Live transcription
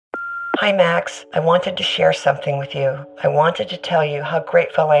Hi, Max. I wanted to share something with you. I wanted to tell you how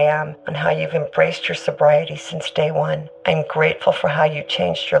grateful I am and how you've embraced your sobriety since day one. I'm grateful for how you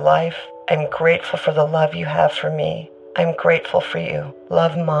changed your life. I'm grateful for the love you have for me. I'm grateful for you.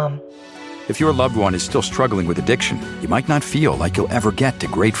 Love, Mom. If your loved one is still struggling with addiction, you might not feel like you'll ever get to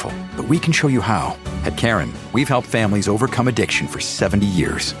grateful, but we can show you how. At Caron, we've helped families overcome addiction for 70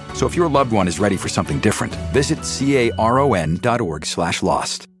 years. So if your loved one is ready for something different, visit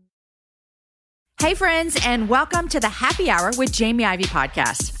caron.org/lost. Hey friends, and welcome to the Happy Hour with Jami Ivey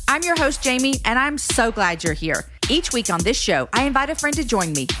podcast. I'm your host, Jami, and I'm so glad you're here. Each week on this show, I invite a friend to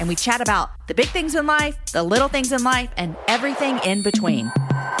join me, and we chat about the big things in life, the little things in life, and everything in between.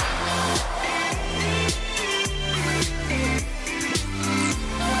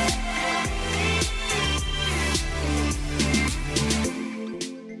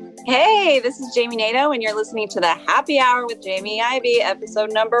 Hey, this is Jami Nato, and you're listening to the Happy Hour with Jami Ivey,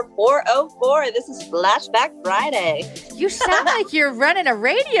 episode number 404. This is Flashback Friday. You sound like you're running a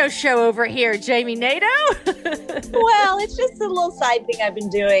radio show over here, Jami Nato. Well, it's just a little side thing I've been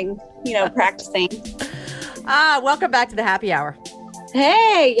doing, practicing. Welcome back to the Happy Hour.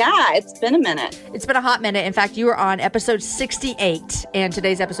 Hey, yeah, it's been a minute. It's been a hot minute. In fact, you were on episode 68, and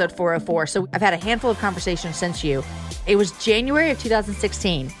today's episode 404. So I've had a handful of conversations since you. It was January of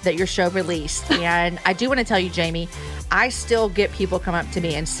 2016 that your show released. And I do want to tell you, Jami, I still get people come up to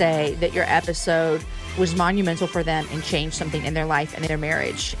me and say that your episode was monumental for them and changed something in their life and their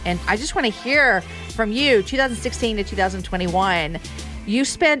marriage. And I just want to hear from you, 2016 to 2021, you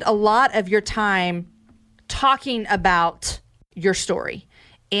spend a lot of your time talking about your story.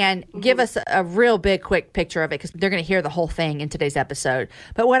 And give us a real big, quick picture of it, because they're going to hear the whole thing in today's episode.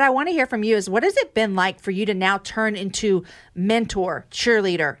 But what I want to hear from you is, what has it been like for you to now turn into mentor,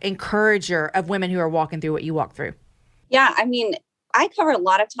 cheerleader, encourager of women who are walking through what you walk through? Yeah, I cover a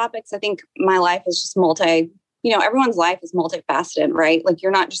lot of topics. I think my life is just everyone's life is multifaceted, right? Like,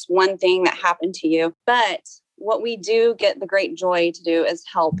 you're not just one thing that happened to you. But what we do get the great joy to do is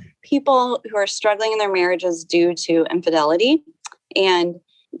help people who are struggling in their marriages due to infidelity. And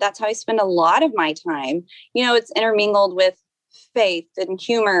that's how I spend a lot of my time. It's intermingled with faith and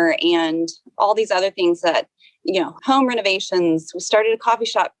humor and all these other things that, home renovations. We started a coffee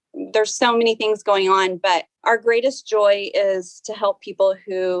shop. There's so many things going on, but our greatest joy is to help people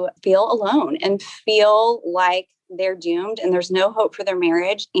who feel alone and feel like they're doomed and there's no hope for their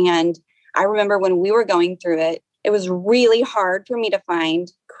marriage. And I remember when we were going through it, it was really hard for me to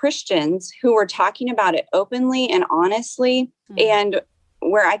find Christians who were talking about it openly and honestly, and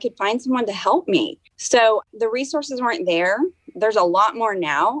where I could find someone to help me. So the resources weren't there. There's a lot more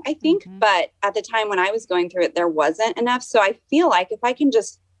now, I think, but at the time when I was going through it, there wasn't enough. So I feel like if I can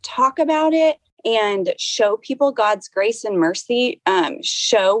just talk about it and show people God's grace and mercy,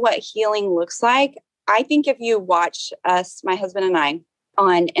 show what healing looks like. I think if you watch us, my husband and I,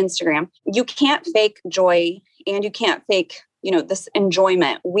 on Instagram, you can't fake joy and you can't fake this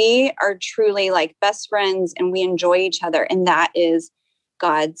enjoyment. We are truly like best friends and we enjoy each other. And that is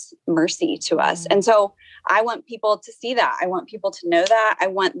God's mercy to us. And so I want people to see that. I want people to know that. I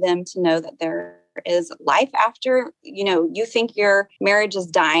want them to know that there is life after, you think your marriage is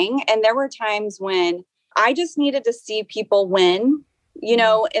dying. And there were times when I just needed to see people win,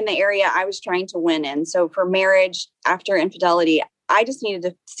 in the area I was trying to win in. So for marriage after infidelity, I just needed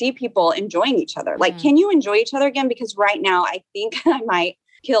to see people enjoying each other. Like, can you enjoy each other again? Because right now I think I might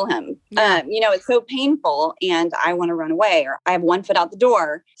kill him. Yeah. It's so painful and I want to run away, or I have one foot out the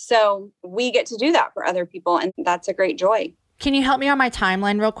door. So we get to do that for other people. And that's a great joy. Can you help me on my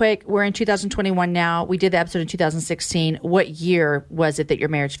timeline real quick? We're in 2021 now. We did the episode in 2016. What year was it that your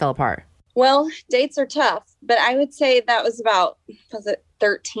marriage fell apart? Well, dates are tough, but I would say that was about,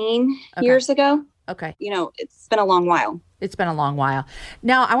 13 years ago? Okay. It's been a long while. It's been a long while.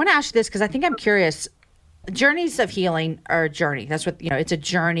 Now, I want to ask you this because I think I'm curious. Journeys of healing are a journey. That's what, it's a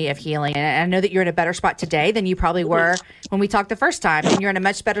journey of healing. And I know that you're in a better spot today than you probably were when we talked the first time. And you're in a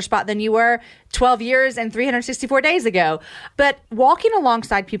much better spot than you were 12 years and 364 days ago. But walking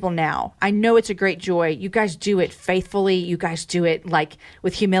alongside people now, I know it's a great joy. You guys do it faithfully. You guys do it like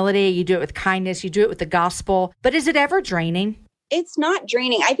with humility. You do it with kindness. You do it with the gospel. But is it ever draining? It's not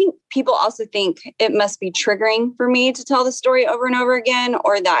draining. I think people also think it must be triggering for me to tell the story over and over again,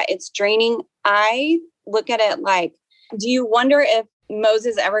 or that it's draining. I look at it like, do you wonder if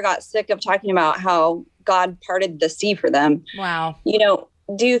Moses ever got sick of talking about how God parted the sea for them? Wow.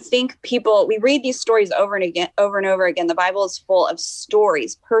 Do you think we read these stories over and over again. The Bible is full of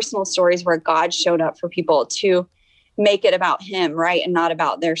stories, personal stories where God showed up for people to make it about him, right? And not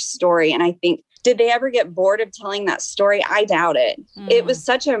about their story. And I think did they ever get bored of telling that story? I doubt it. It was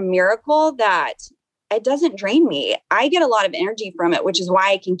such a miracle that it doesn't drain me. I get a lot of energy from it, which is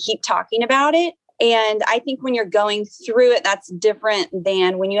why I can keep talking about it. And I think when you're going through it, that's different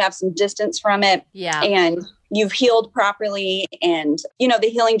than when you have some distance from it. Yeah. And you've healed properly. And, you know, the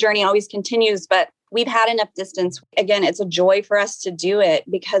healing journey always continues, but we've had enough distance. Again, it's a joy for us to do it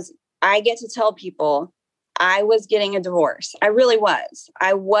because I get to tell people I was getting a divorce. I really was.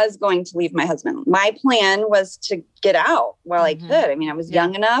 I was going to leave my husband. My plan was to get out while I could. I mean, I was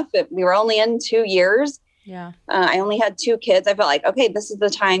young enough. We were only in 2 years. Yeah. I only had 2 kids. I felt like, okay, this is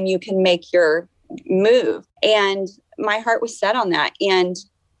the time you can make your move. And my heart was set on that. And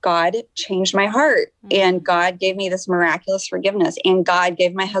God changed my heart. And God gave me this miraculous forgiveness. And God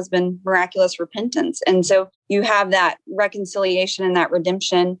gave my husband miraculous repentance. And so you have that reconciliation and that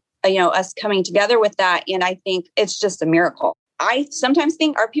redemption, you know, us coming together with that. And I think it's just a miracle. I sometimes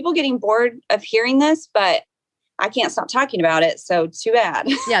think, are people getting bored of hearing this? But I can't stop talking about it. So too bad.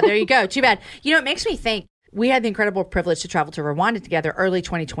 Yeah, there you go. Too bad. You know, it makes me think, we had the incredible privilege to travel to Rwanda together early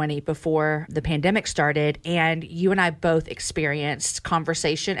 2020 before the pandemic started. And you and I both experienced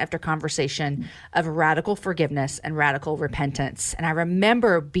conversation after conversation of radical forgiveness and radical repentance. And I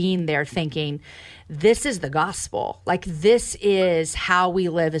remember being there thinking, this is the gospel. Like, this is how we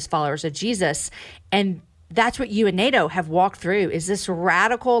live as followers of Jesus. And that's what you and Nato have walked through, is this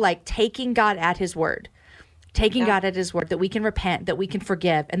radical, like, taking God at his word. Taking God at his word, that we can repent, that we can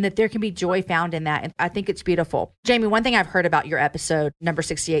forgive, and that there can be joy found in that. And I think it's beautiful. Jami, one thing I've heard about your episode, number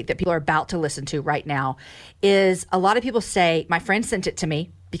 68, that people are about to listen to right now is a lot of people say, my friend sent it to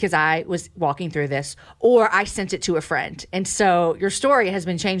me because I was walking through this, or I sent it to a friend. And so your story has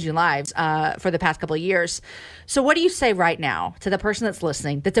been changing lives for the past couple of years. So what do you say right now to the person that's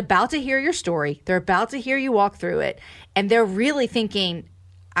listening, that's about to hear your story, they're about to hear you walk through it, and they're really thinking,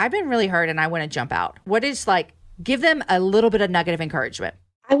 I've been really hurt and I want to jump out? What is, like, give them a little bit of nugget of encouragement.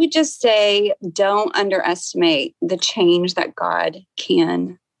 I would just say, don't underestimate the change that God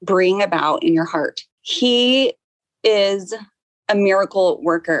can bring about in your heart. He is a miracle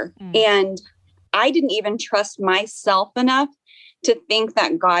worker. And I didn't even trust myself enough to think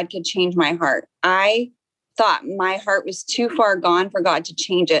that God could change my heart. I thought my heart was too far gone for God to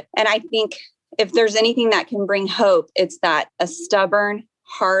change it. And I think if there's anything that can bring hope, it's that a stubborn,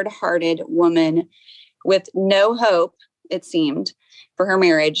 hard-hearted woman with no hope, it seemed, for her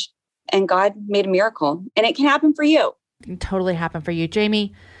marriage. And God made a miracle. And it can happen for you. It can totally happen for you.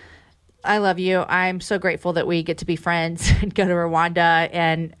 Jami, I love you. I'm so grateful that we get to be friends and go to Rwanda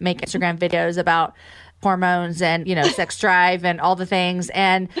and make Instagram videos about hormones and, you know, sex drive and all the things.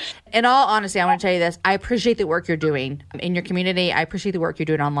 And in all honesty, I want to tell you this. I appreciate the work you're doing in your community. I appreciate the work you're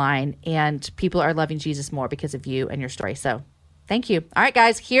doing online. And people are loving Jesus more because of you and your story. So thank you. All right,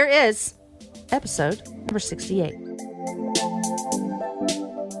 guys, here is episode number 68.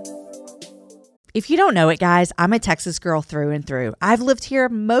 If you don't know it, guys, I'm a Texas girl through and through. I've lived here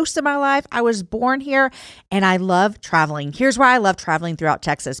most of my life. I was born here, and I love traveling. Here's why I love traveling throughout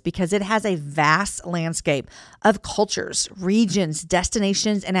Texas, because it has a vast landscape of cultures, regions,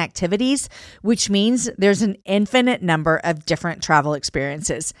 destinations, and activities, which means there's an infinite number of different travel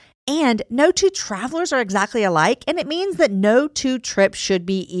experiences. And no two travelers are exactly alike, and it means that no two trips should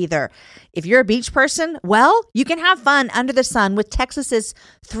be either. If you're a beach person, well, you can have fun under the sun with Texas's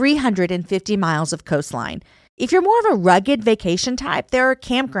 350 miles of coastline. If you're more of a rugged vacation type, there are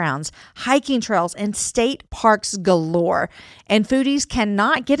campgrounds, hiking trails, and state parks galore. And foodies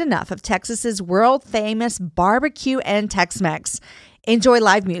cannot get enough of Texas's world-famous barbecue and Tex-Mex. Enjoy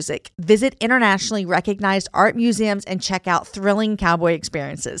live music, visit internationally recognized art museums, and check out thrilling cowboy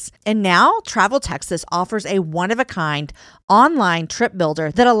experiences. And now, Travel Texas offers a one-of-a-kind online trip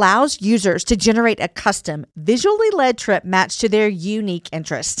builder that allows users to generate a custom, visually led trip matched to their unique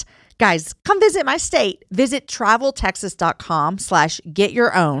interests. Guys, come visit my state. Visit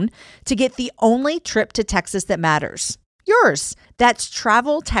traveltexas.com/getyourown to get the only trip to Texas that matters. Yours. That's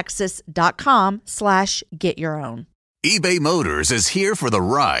traveltexas.com/getyourown. eBay Motors is here for the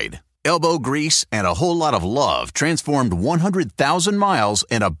ride. Elbow grease and a whole lot of love transformed 100,000 miles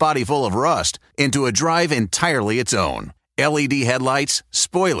and a body full of rust into a drive entirely its own. LED headlights,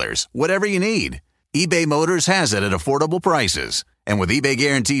 spoilers, whatever you need. eBay Motors has it at affordable prices. And with eBay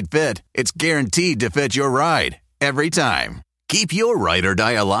Guaranteed Fit, it's guaranteed to fit your ride every time. Keep your ride or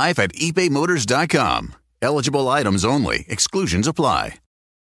die alive at ebaymotors.com. Eligible items only. Exclusions apply.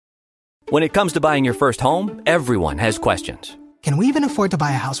 When it comes to buying your first home, everyone has questions. Can we even afford to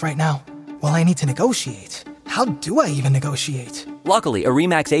buy a house right now? Well, I need to negotiate. How do I even negotiate? Luckily, a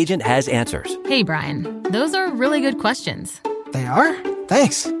RE/MAX agent has answers. Hey, Brian, those are really good questions. They are?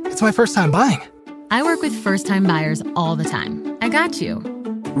 Thanks. It's my first time buying. I work with first-time buyers all the time. I got you.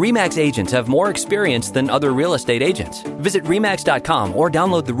 RE/MAX agents have more experience than other real estate agents. Visit RE/MAX.com or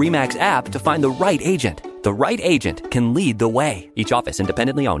download the RE/MAX app to find the right agent. The right agent can lead the way. Each office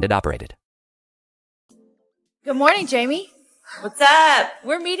independently owned and operated. Good morning, Jami. What's up?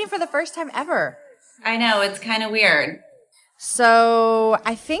 We're meeting for the first time ever. I know, it's kind of weird. So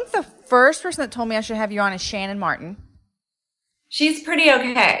I think the first person that told me I should have you on is Shannon Martin. She's pretty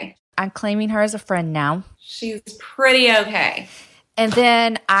okay. I'm claiming her as a friend now. She's pretty okay. And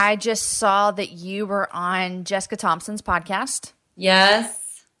then I just saw that you were on Jessica Thompson's podcast.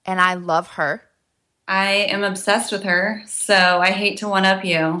 Yes. And I love her. I am obsessed with her, so I hate to one-up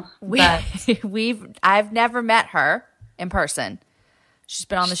you. I've never met her in person. She's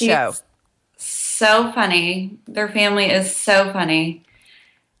been on the show. So funny. Their family is so funny.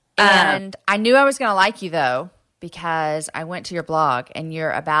 And I knew I was going to like you, though, because I went to your blog and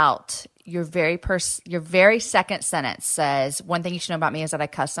your very second sentence says, one thing you should know about me is that I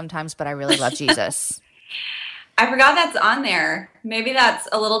cuss sometimes, but I really love Jesus. I forgot that's on there. Maybe that's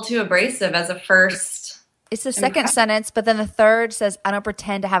a little too abrasive as a first. It's the second sentence, but then the third says, I don't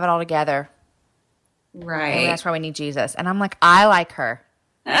pretend to have it all together. Right. Maybe that's why we need Jesus. And I'm like, I like her.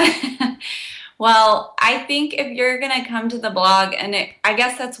 Well, I think if you're going to come to the blog, and I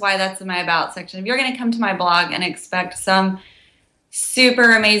guess that's why that's in my About section. If you're going to come to my blog and expect some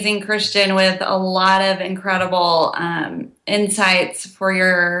super amazing Christian with a lot of incredible insights for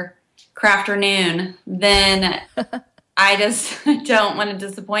your crafternoon, then I just don't want to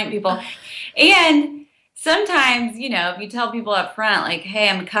disappoint people. And sometimes, if you tell people up front, like, hey,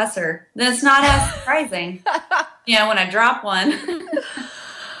 I'm a cusser, then it's not as surprising, when I drop one.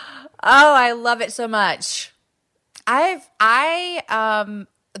 Oh, I love it so much. Here's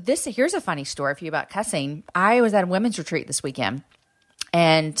a funny story for you about cussing. I was at a women's retreat this weekend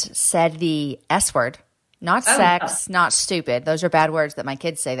and said the S word, not sex, not stupid. Those are bad words that my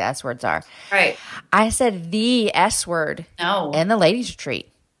kids say the S words are. Right. I said the S word in the ladies'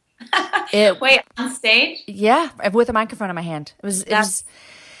 retreat. Wait, on stage? Yeah, with a microphone in my hand. It was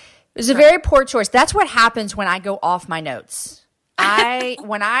a very poor choice. That's what happens when I go off my notes.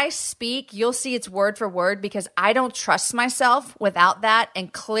 When I speak, you'll see it's word for word because I don't trust myself without that.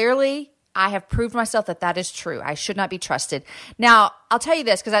 And clearly I have proved myself that is true. I should not be trusted. Now, I'll tell you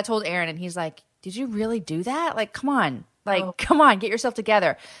this because I told Aaron and he's like, did you really do that? Like, come on. Come on, get yourself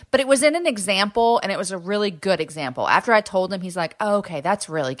together. But it was in an example and it was a really good example. After I told him, he's like, oh, okay, that's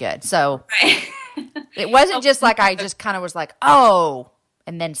really good. So it wasn't just like I just kind of was like, oh,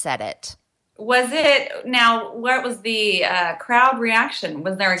 and then said it. What was the crowd reaction?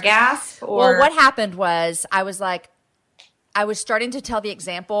 Was there a gasp? Or? Well, what happened was I was starting to tell the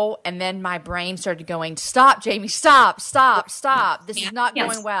example, and then my brain started going, stop, Jami, stop. This is not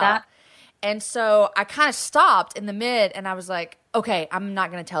going well. Stop. And so I kind of stopped in the mid, and I was like, okay, I'm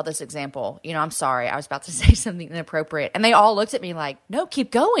not going to tell this example. I'm sorry. I was about to say something inappropriate. And they all looked at me like, no, keep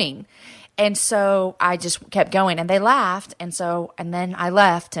going. And so I just kept going, and they laughed, and then I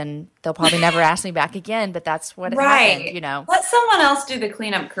left, and they'll probably never ask me back again. But that's what happened, Let someone else do the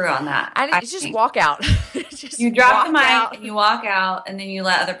cleanup crew on that. I just walk out. You drop the mic, and you walk out, and then you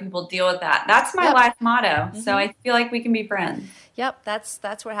let other people deal with that. That's my life motto. Mm-hmm. So I feel like we can be friends. Yep,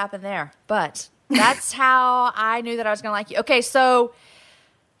 that's what happened there. But that's how I knew that I was going to like you. Okay, so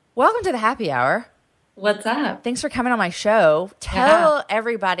welcome to the happy hour. What's up? Thanks for coming on my show. Tell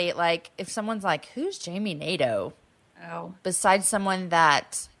everybody, if someone's like, who's Jami Nato? Oh. Besides someone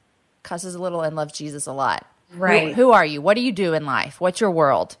that cusses a little and loves Jesus a lot. Right. Who are you? What do you do in life? What's your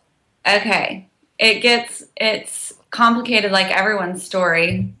world? Okay. It's complicated like everyone's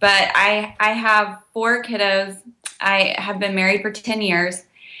story, but I have 4 kiddos. I have been married for 10 years,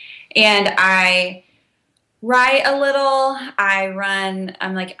 and I write a little.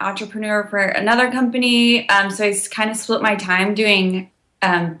 I'm like entrepreneur for another company. So I kind of split my time doing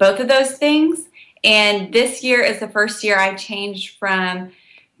both of those things. And this year is the first year I changed from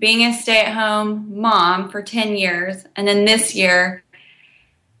being a stay-at-home mom for 10 years. And then this year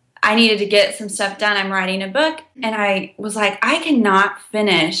I needed to get some stuff done. I'm writing a book, and I was like, I cannot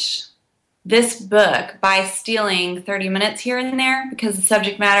finish this book by stealing 30 minutes here and there because the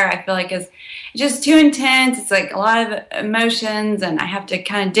subject matter I feel like is just too intense. It's like a lot of emotions, and I have to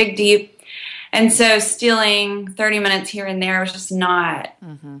kind of dig deep. And so stealing 30 minutes here and there was just not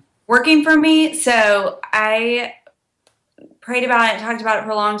working for me. So I prayed about it, talked about it for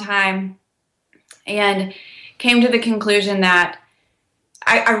a long time, and came to the conclusion that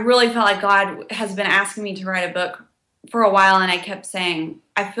I really felt like God has been asking me to write a book for a while, and I kept saying,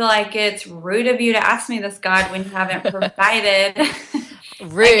 I feel like it's rude of you to ask me this, God, when you haven't provided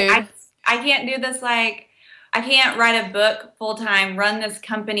Rude. Like, I can't do this. Like, I can't write a book full time, run this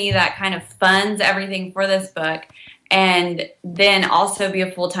company that kind of funds everything for this book, and then also be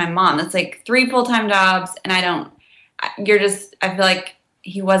a full-time mom. That's like 3 full-time jobs, and I feel like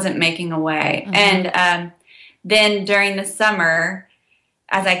he wasn't making a way. Mm-hmm. And then during the summer,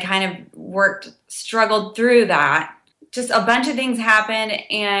 as I kind of struggled through that, just a bunch of things happened,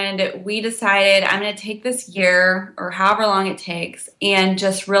 and we decided I'm going to take this year or however long it takes and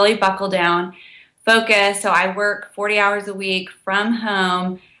just really buckle down, focus. So I work 40 hours a week from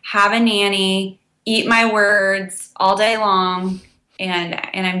home, have a nanny, eat my words all day long, and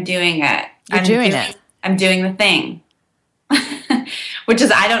I'm doing it. I'm doing the thing. Which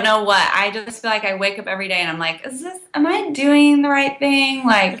is, I don't know what. I just feel like I wake up every day and I'm like, am I doing the right thing?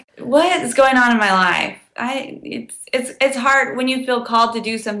 Like, what is going on in my life? It's hard when you feel called to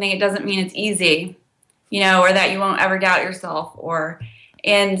do something. It doesn't mean it's easy, or that you won't ever doubt yourself,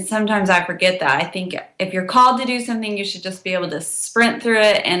 and sometimes I forget that. I think if you're called to do something, you should just be able to sprint through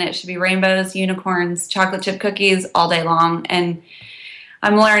it, and it should be rainbows, unicorns, chocolate chip cookies all day long. And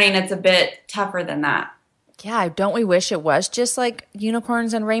I'm learning it's a bit tougher than that. Yeah, don't we wish it was just like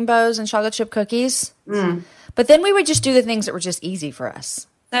unicorns and rainbows and chocolate chip cookies? Mm. But then we would just do the things that were just easy for us.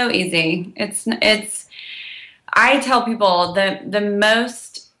 So easy. I tell people the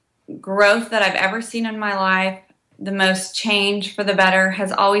most growth that I've ever seen in my life, the most change for the better,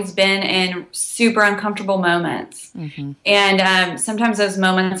 has always been in super uncomfortable moments. Mm-hmm. And sometimes those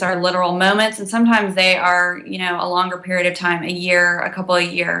moments are literal moments, and sometimes they are, a longer period of time, a year, a couple of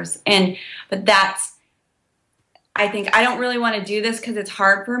years. But I think I don't really want to do this because it's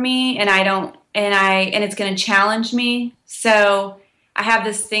hard for me, and it's going to challenge me. So I have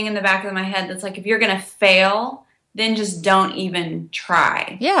this thing in the back of my head that's like, if you're going to fail, then just don't even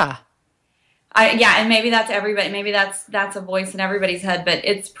try. Yeah. And maybe that's everybody. Maybe that's a voice in everybody's head, but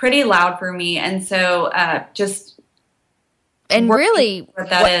it's pretty loud for me. And so really what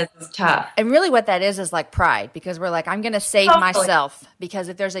that is tough. And really what that is like pride, because we're like, I'm going to save myself, because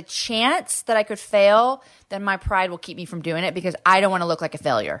if there's a chance that I could fail, then my pride will keep me from doing it, because I don't want to look like a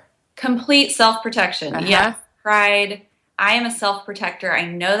failure. Complete self-protection. Uh-huh. Yes. Pride. I am a self-protector. I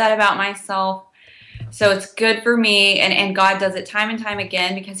know that about myself. So it's good for me. And God does it time and time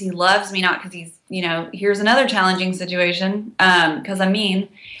again because he loves me, not because he's, here's another challenging situation. Because I'm mean.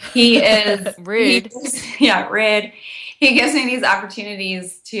 He is rude. Rude. He gives me these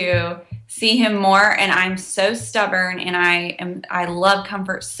opportunities to see him more. And I'm so stubborn, and I love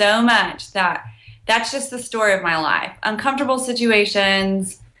comfort so much that's just the story of my life. Uncomfortable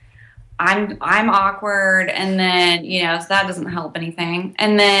situations. I'm awkward. And then, so that doesn't help anything.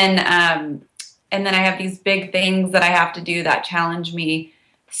 And then I have these big things that I have to do that challenge me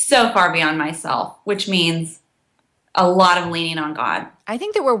so far beyond myself, which means a lot of leaning on God. I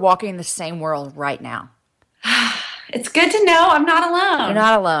think that we're walking in the same world right now. It's good to know I'm not alone. You're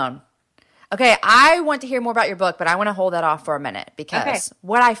not alone. Okay, I want to hear more about your book, but I want to hold that off for a minute, because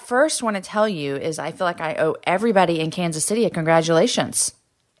what I first want to tell you is I feel like I owe everybody in Kansas City a congratulations.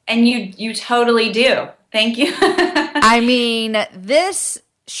 And you totally do. Thank you. I mean, this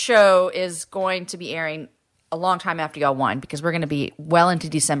show is going to be airing a long time after y'all won, because we're going to be well into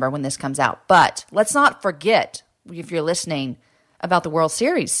December when this comes out. But let's not forget, if you're listening, about the World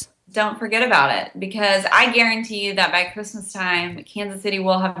Series. Don't forget about it, because I guarantee you that by Christmas time, Kansas City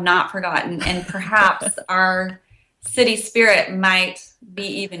will have not forgotten, and perhaps our city spirit might be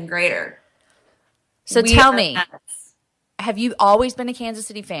even greater. So tell me, have you always been a Kansas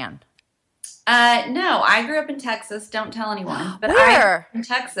City fan? No, I grew up in Texas. Don't tell anyone. But Where? I'm in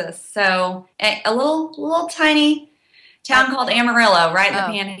Texas. So a little tiny town called Amarillo, right in the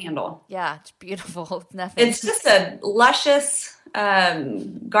Panhandle. Yeah, it's beautiful. It's nothing. It's just a luscious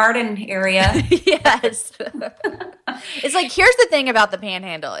garden area. Yes. It's like, here's the thing about the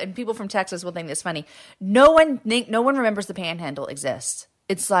Panhandle, and people from Texas will think this funny. No one remembers the Panhandle exists.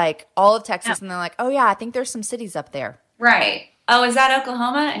 It's like all of Texas, and they're like, oh yeah, I think there's some cities up there. Right. Oh, is that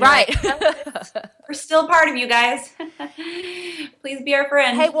Oklahoma? And right. We're still part of you guys. Please be our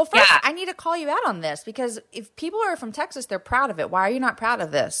friend. Hey, well, first, I need to call you out on this, because if people are from Texas, they're proud of it. Why are you not proud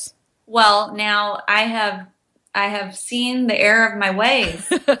of this? Well, now I have seen the error of my ways.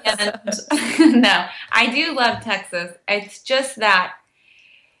 And no, I do love Texas. It's just that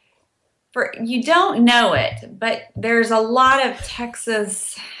you don't know it, but there's a lot of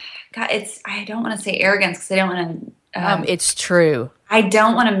Texas. God, I don't want to say arrogance, because I don't want to. It's true. I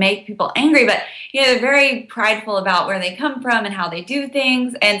don't want to make people angry, but they're very prideful about where they come from and how they do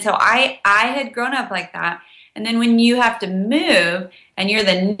things. And so I had grown up like that. And then when you have to move and you're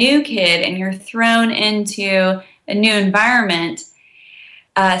the new kid and you're thrown into a new environment,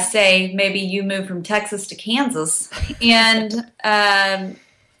 say maybe you move from Texas to Kansas, and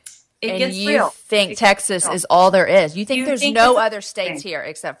it gets you real. think Texas is all there is. You think there's no other states here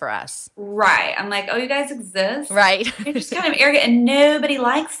except for us. Right. I'm like, oh, you guys exist? Right. You're just kind of arrogant, and nobody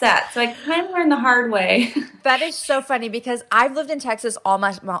likes that. So I kind of learned the hard way. That is so funny because I've lived in Texas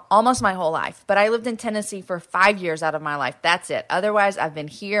almost my whole life, but I lived in Tennessee for 5 years out of my life. That's it. Otherwise, I've been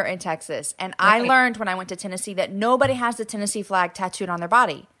here in Texas. And I learned when I went to Tennessee that nobody has the Tennessee flag tattooed on their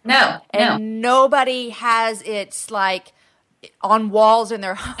body. And nobody has it like on walls in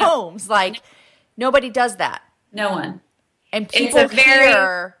their homes. Like, nobody does that. No one. And people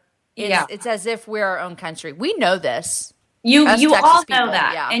here, it's as if we're our own country. We know this. You all know people,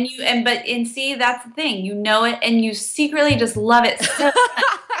 that. Yeah. And see, that's the thing. You know it, and you secretly just love it so much.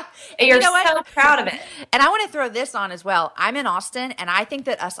 You're so proud of it. And I want to throw this on as well. I'm in Austin, and I think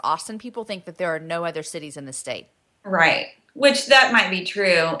that us Austin people think that there are no other cities in the state. Right. Which that might be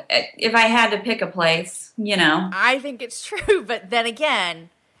true. If I had to pick a place, I think it's true. But then again,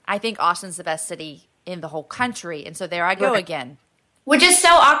 I think Austin's the best city in the whole country. And so there I go again. Which is so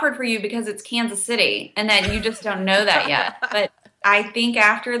awkward for you because it's Kansas City and that you just don't know that yet. But I think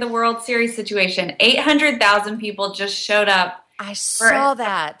after the World Series situation, 800,000 people just showed up. I saw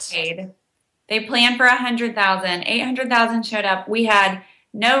that. They planned for 100,000. 800,000 showed up. We had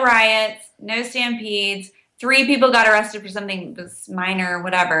no riots, no stampedes. 3 people got arrested for something that was minor or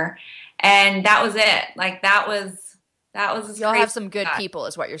whatever. And that was it. Like, that was You'll have some good people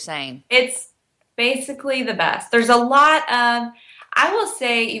is what you're saying. It's basically the best. There's a lot of, I will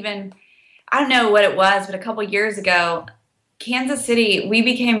say even, I don't know what it was, but a couple years ago, Kansas City, we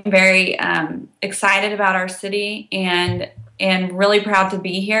became very excited about our city and really proud to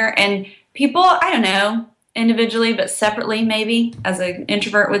be here. And people, I don't know, individually but separately maybe, as an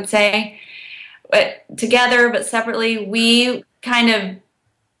introvert would say, but together but separately,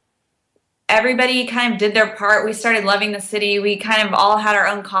 everybody kind of did their part. We started loving the city. We kind of all had our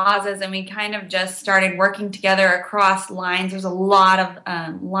own causes, and we kind of just started working together across lines. There's a lot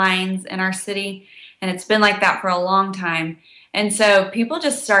of lines in our city, and it's been like that for a long time. And so people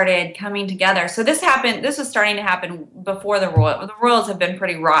just started coming together. So this was starting to happen before the Royals. The Royals have been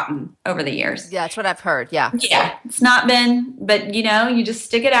pretty rotten over the years. Yeah, that's what I've heard, yeah. Yeah, it's not been, but, you just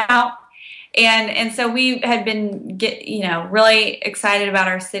stick it out. And so we had been, really excited about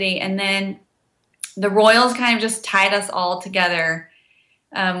our city. And then the Royals kind of just tied us all together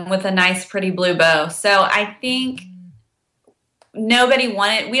with a nice, pretty blue bow. So I think we don't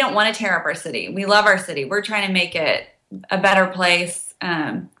want to tear up our city. We love our city. We're trying to make it a better place.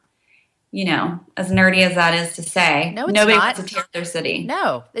 As nerdy as that is to say. No, it's nobody not. wants to tear up their city.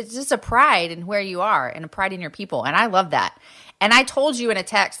 No, it's just a pride in where you are and a pride in your people. And I love that. And I told you in a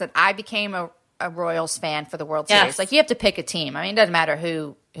text that I became a Royals fan for the World Series. Like, you have to pick a team. I mean, it doesn't matter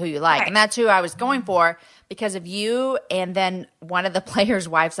who you like. Right. And that's who I was going for because of you and then one of the players'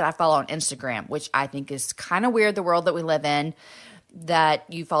 wives that I follow on Instagram, which I think is kind of weird, the world that we live in, that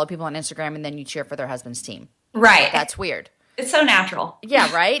you follow people on Instagram and then you cheer for their husband's team. Right. That's weird. It's so natural.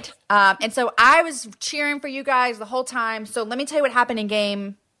 Yeah, right? And so I was cheering for you guys the whole time. So let me tell you what happened in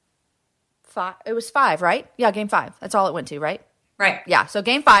game 5. It was 5, right? Yeah, game 5. That's all it went to, right? Right. Yeah, so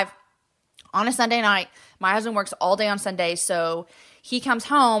game 5 on a Sunday night. My husband works all day on Sundays, so he comes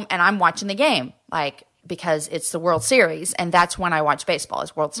home and I'm watching the game, because it's the World Series, and that's when I watch baseball.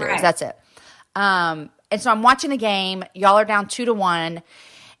 It's World Series. Right. That's it. And so I'm watching the game. Y'all are down 2-1,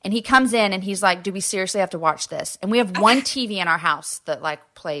 and he comes in and he's like, "Do we seriously have to watch this?" And we have one TV in our house that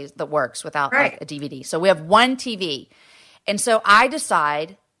that works without a DVD. So we have one TV, and so I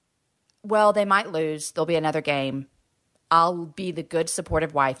decide, well, they might lose. There'll be another game. I'll be the good,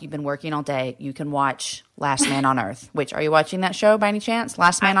 supportive wife. You've been working all day. You can watch Last Man on Earth. Which, are you watching that show by any chance?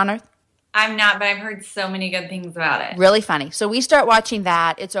 Last Man on Earth? I'm not, but I've heard so many good things about it. Really funny. So we start watching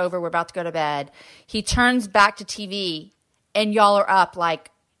that. It's over. We're about to go to bed. He turns back to TV, and y'all are up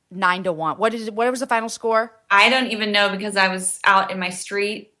 9-1. What was the final score? I don't even know because I was out in my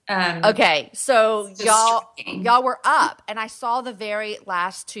street. Okay, so y'all were up, and I saw the very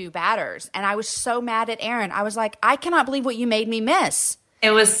last 2 batters, and I was so mad at Aaron. I was like, I cannot believe what you made me miss.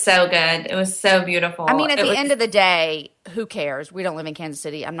 It was so good. It was so beautiful. I mean, at the end of the day, who cares? We don't live in Kansas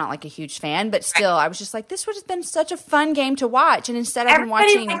City. I'm not a huge fan, but still, I was just like, this would have been such a fun game to watch, and instead I've been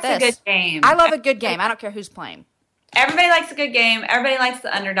watching this. A good game. I love a good game. I don't care who's playing. Everybody likes a good game. Everybody likes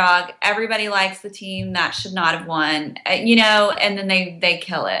the underdog. Everybody likes the team that should not have won, and then they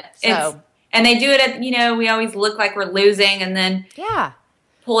kill it. And they do it at, we always look like we're losing and then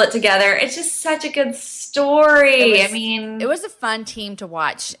pull it together. It's just such a good story. It was a fun team to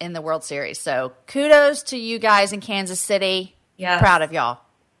watch in the World Series. So kudos to you guys in Kansas City. Yes. Proud of y'all.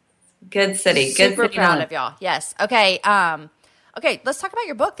 Good city. Good Super city. proud of y'all. Yes. Okay. Okay. Let's talk about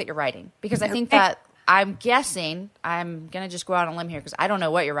your book that you're writing, because I think that I'm guessing, I'm going to just go out on a limb here because I don't know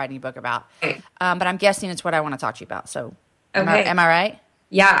what you're writing a book about, but I'm guessing it's what I want to talk to you about. So am I right?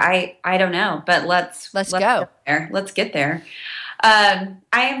 Yeah, I don't know, but let's go there. Let's get there. I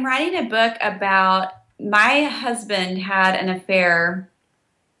am writing a book about, my husband had an affair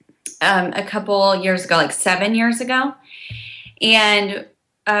a couple years ago, like 7 years ago. And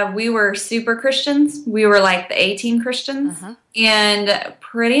we were super Christians. We were like the A-team Christians, and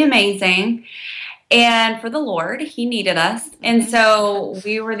pretty amazing. And for the Lord, he needed us. And so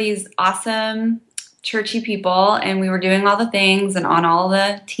we were these awesome churchy people, and we were doing all the things and on all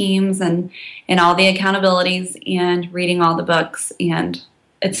the teams and all the accountabilities and reading all the books and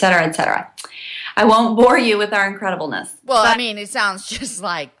et cetera, et cetera. I won't bore you with our incredibleness. Well, I mean, it sounds just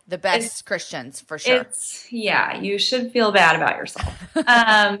like the best Christians for sure. Yeah, you should feel bad about yourself.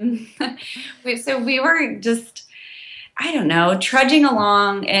 So we were just, I don't know, trudging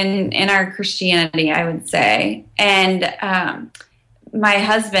along in our Christianity, I would say. And my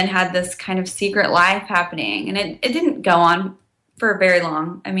husband had this kind of secret life happening, and it didn't go on for very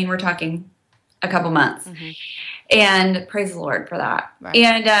long. I mean, we're talking a couple months. And praise the Lord for that. Right.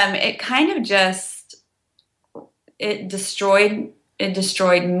 And it kind of just, it destroyed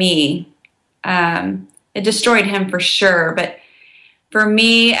me. It destroyed him for sure. But for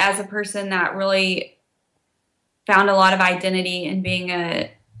me, as a person that really found a lot of identity in being a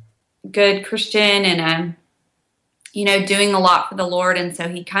good Christian and doing a lot for the Lord, and so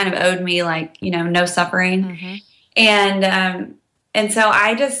he kind of owed me, like, no suffering. And so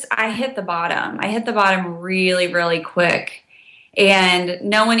I hit the bottom. I hit the bottom really, really quick. And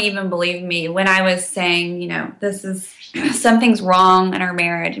no one even believed me when I was saying, something's wrong in our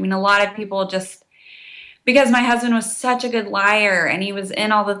marriage. I mean, a lot of people just, because my husband was such a good liar and he was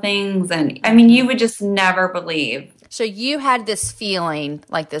in all the things. And I mean, you would just never believe. So you had this feeling,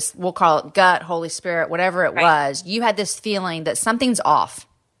 like this, we'll call it gut, Holy Spirit, whatever it was. You had this feeling that something's off.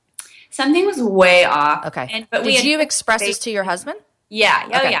 Something was way off. Okay. But did you express this to your husband? Yeah.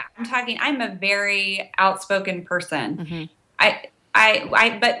 Oh, yeah. I'm a very outspoken person. But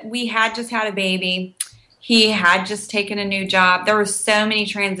we had just had a baby. He had just taken a new job. There were so many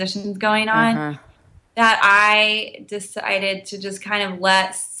transitions going on that I decided to just kind of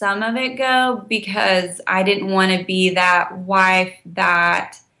let some of it go, because I didn't want to be that wife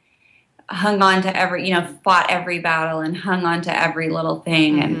that hung on to fought every battle and hung on to every little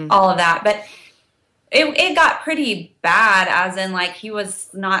thing and all of that. But it got pretty bad, as in, like, he was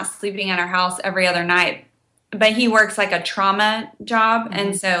not sleeping at our house every other night, but he works like a trauma job.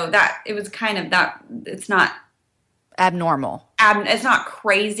 And so that, it was kind of that, it's not abnormal. It's not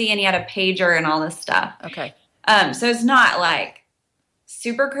crazy. And he had a pager and all this stuff. Okay. So it's not like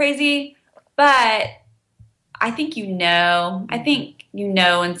super crazy, but I think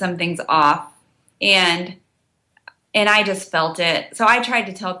when something's off, and I just felt it. So I tried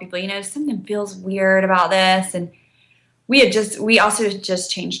to tell people, something feels weird about this. And we also just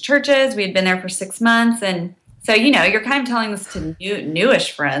changed churches. We had been there for 6 months. And so, you're kind of telling this to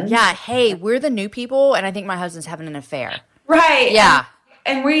newish friends. Yeah. Hey, we're the new people, and I think my husband's having an affair. Right. Yeah.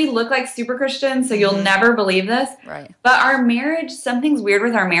 And we look like super Christians, so you'll never believe this. Right. But our marriage, something's weird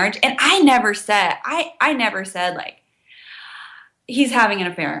with our marriage. And I never said, like, he's having an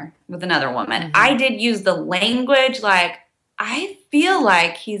affair with another woman. I did use the language, like, I feel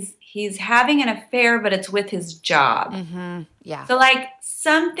like he's having an affair, but it's with his job. Yeah. So, like,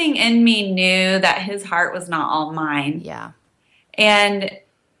 something in me knew that his heart was not all mine. Yeah. And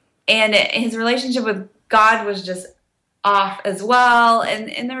his relationship with God was just off as well.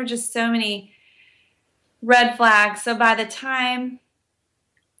 And there were just so many red flags. So by the time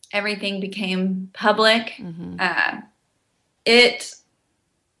everything became public,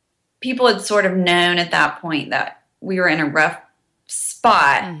 people had sort of known at that point that we were in a rough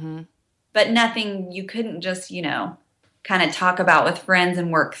spot, but nothing you couldn't just, kind of talk about with friends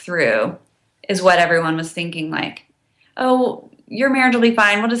and work through, is what everyone was thinking, like, oh, your marriage will be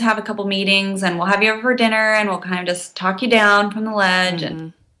fine. We'll just have a couple meetings and we'll have you over for dinner and we'll kind of just talk you down from the ledge.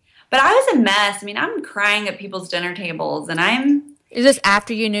 But I was a mess. I mean, I'm crying at people's dinner tables, and Is this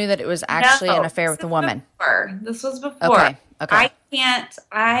after you knew that it was actually an affair with a woman? This was before. Okay.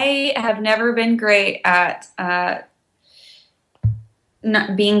 I have never been great at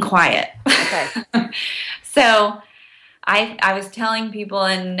not being quiet. Okay. So I was telling people,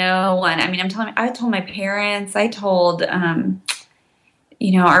 and no one, I told my parents, I told,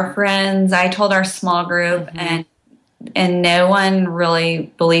 our friends, I told our small group, and no one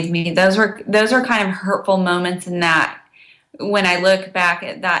really believed me. Those were kind of hurtful moments in that when I look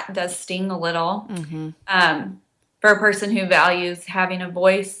back, that does sting a little. For a person who values having a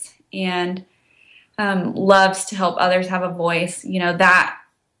voice and loves to help others have a voice, that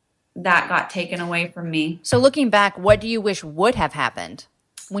got taken away from me. So looking back, what do you wish would have happened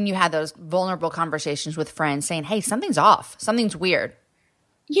when you had those vulnerable conversations with friends saying, hey, something's off, something's weird?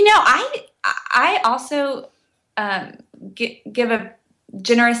 I also give a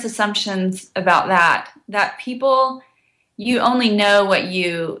generous assumptions about that people, you only know what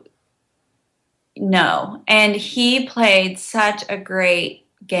you know. And he played such a great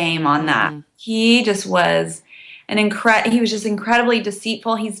game on that. He just was he was just incredibly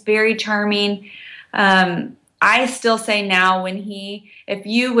deceitful. He's very charming. I still say now if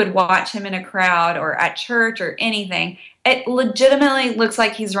you would watch him in a crowd or at church or anything, it legitimately looks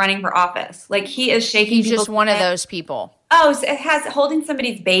like he's running for office. Like he is shaking. He's just one of those people. Oh, so it has holding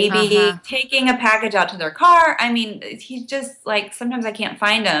somebody's baby, taking a package out to their car. I mean, he's just like, sometimes I can't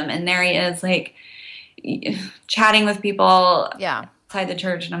find him. And there he is, like chatting with people outside the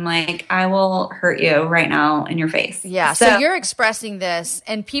church. And I'm like, I will hurt you right now in your face. Yeah. So you're expressing this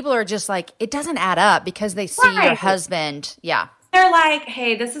and people are just like, it doesn't add up because they see your husband. Yeah. They're like,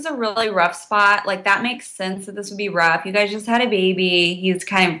 hey, this is a really rough spot. Like, that makes sense that this would be rough. You guys just had a baby. He's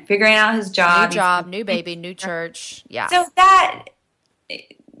kind of figuring out his job. New job, new baby, new church. Yeah. So that,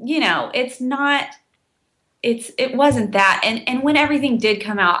 it's not, it wasn't that. And when everything did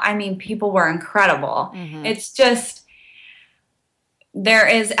come out, I mean, people were incredible. It's just, there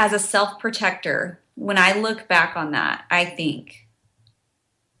is, as a self-protector, when I look back on that, I think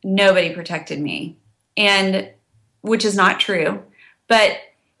nobody protected me. And which is not true. But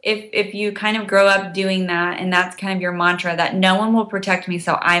if you kind of grow up doing that, and that's kind of your mantra, that no one will protect me,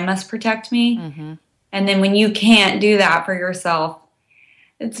 so I must protect me. And then when you can't do that for yourself,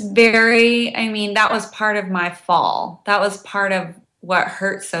 it's that was part of my fall. That was part of what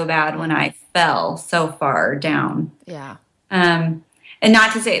hurt so bad when I fell so far down. Yeah. And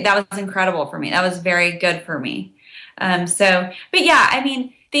not to say that was incredible for me. That was very good for me. But yeah, I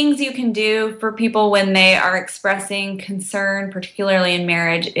mean, things you can do for people when they are expressing concern, particularly in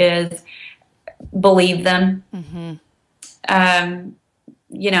marriage, is believe them.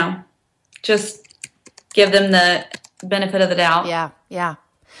 Just give them the benefit of the doubt. Yeah, yeah.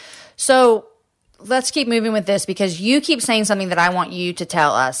 So let's keep moving with this because you keep saying something that I want you to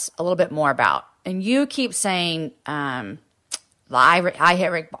tell us a little bit more about. And you keep saying, I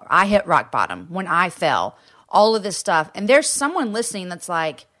hit rock bottom when I fell. All of this stuff. And there's someone listening that's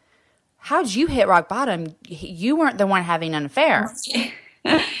like, how'd you hit rock bottom? You weren't the one having an affair.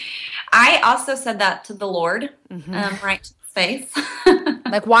 I also said that to the Lord, right to his face.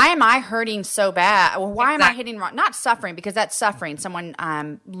 Like, why am I hurting so bad? Well, why am I hitting rock? Not suffering, because that's suffering.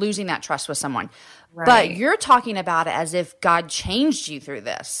 Someone losing that trust with someone. Right. But you're talking about it as if God changed you through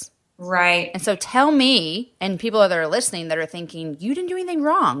this. Right. And so tell me, and people that are listening that are thinking, you didn't do anything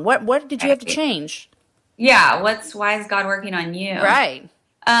wrong. What did you have to change? Yeah, why is God working on you? Right.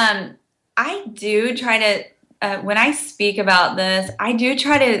 I do try to, when I speak about this, I do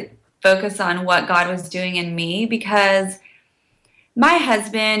try to focus on what God was doing in me, because my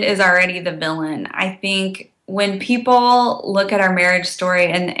husband is already the villain. I think when people look at our marriage story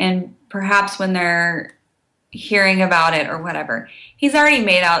and perhaps when they're hearing about it or whatever, he's already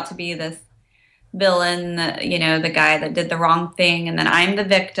made out to be this villain, the guy that did the wrong thing, and then I'm the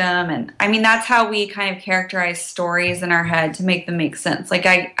victim. And I mean, that's how we kind of characterize stories in our head to make them make sense. Like,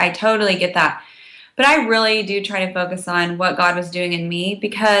 I totally get that. But I really do try to focus on what God was doing in me,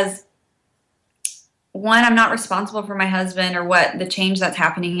 because one, I'm not responsible for my husband or what the change that's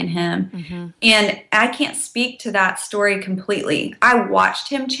happening in him. And I can't speak to that story completely. I watched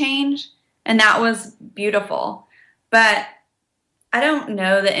him change, and that was beautiful. But I don't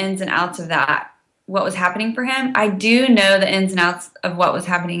know the ins and outs of that, what was happening for him. I do know the ins and outs of what was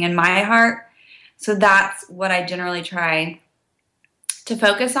happening in my heart. So that's what I generally try to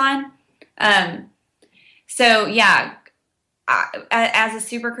focus on. So yeah, as a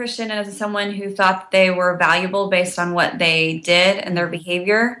super Christian and as someone who thought they were valuable based on what they did and their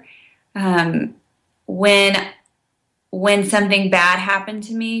behavior, when something bad happened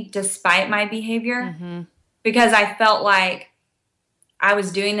to me, despite my behavior, because I felt like I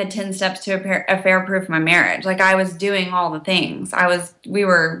was doing the 10 steps to affair-proof my marriage. Like, I was doing all the things. We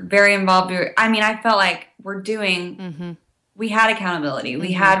were very involved. I felt like we had accountability.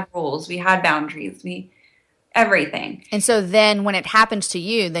 We had rules. We had boundaries. Everything. And so then when it happens to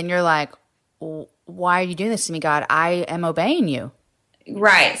you, then you're like, why are you doing this to me, God? I am obeying you.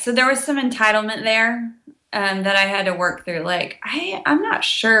 Right. So there was some entitlement there that I had to work through. Like, I'm not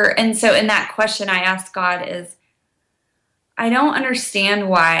sure. And so in that question I asked God is, I don't understand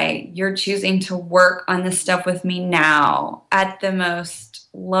why you're choosing to work on this stuff with me now at the most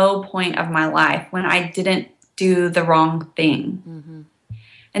low point of my life when I didn't do the wrong thing. Mm-hmm.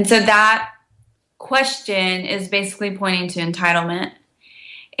 And so that question is basically pointing to entitlement.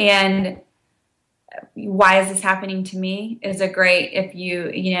 And why is this happening to me is a great, if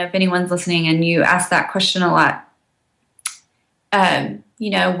if anyone's listening and you ask that question a lot,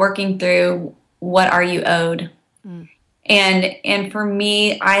 working through what are you owed? Mm. And for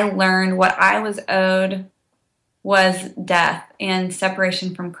me, I learned what I was owed was death and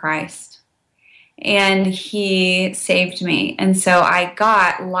separation from Christ. And he saved me. And so I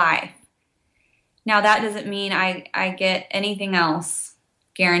got life. Now, that doesn't mean I get anything else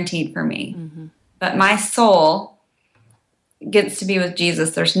guaranteed for me. Mm-hmm. But my soul gets to be with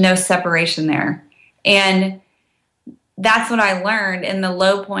Jesus. There's no separation there. And that's what I learned in the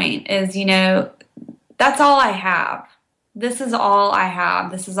low point is, that's all I have. This is all I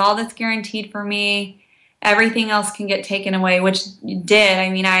have. This is all that's guaranteed for me. Everything else can get taken away, which did. I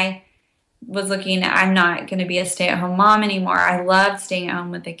mean, I was looking, I'm not going to be a stay-at-home mom anymore. I loved staying at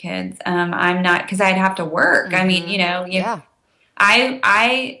home with the kids. I'm not, because I'd have to work. Mm-hmm. I mean,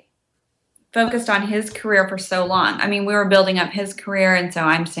 I focused on his career for so long. I mean, we were building up his career, and so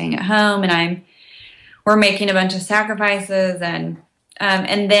I'm staying at home, and we're making a bunch of sacrifices, and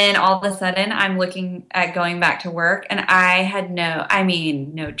then all of a sudden I'm looking at going back to work, and I had no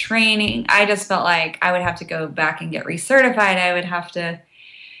training. I just felt like I would have to go back and get recertified.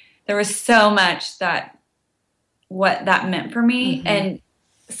 There was so much what that meant for me. Mm-hmm. And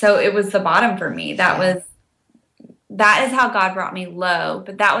so it was the bottom for me. That is how God brought me low,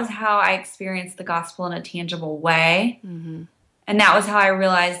 but that was how I experienced the gospel in a tangible way. Mm-hmm. And that was how I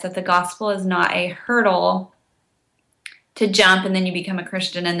realized that the gospel is not a hurdle to jump and then you become a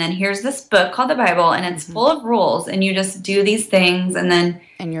Christian. And then here's this book called the Bible, and it's mm-hmm. full of rules, and you just do these things, and then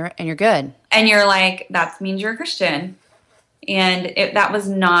you're good. And you're like, that means you're a Christian. And that was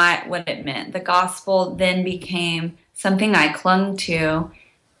not what it meant. The gospel then became something I clung to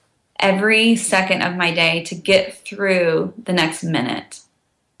every second of my day to get through the next minute.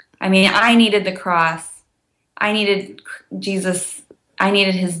 I mean, I needed the cross. I needed Jesus. I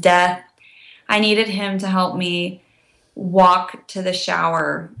needed his death. I needed him to help me walk to the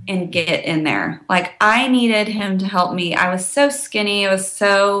shower and get in there. Like, I needed him to help me. I was so skinny. I just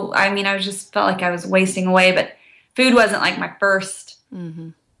felt like I was wasting away, but food wasn't like my first. Mm-hmm.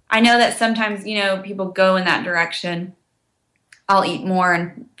 I know that sometimes, people go in that direction. I'll eat more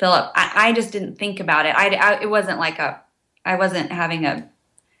and fill up. I just didn't think about it. It wasn't like I wasn't having a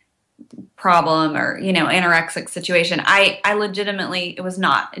problem or, anorexic situation. I legitimately,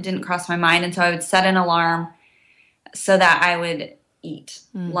 it didn't cross my mind. And so I would set an alarm so that I would eat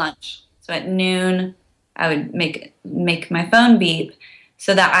lunch. So at noon, I would make my phone beep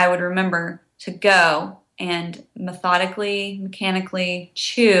so that I would remember to go and mechanically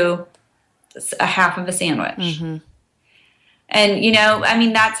chew a half of a sandwich. Mm-hmm.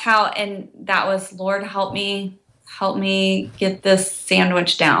 And, that's how, and that was, Lord, help me get this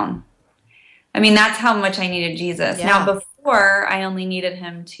sandwich down. I mean, that's how much I needed Jesus. Yeah. Now, before, I only needed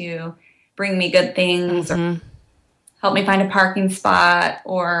him to bring me good things mm-hmm. or help me find a parking spot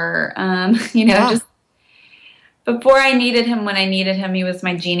or, just before I needed him, when I needed him, he was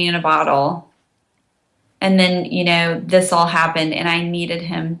my genie in a bottle. And then, this all happened, and I needed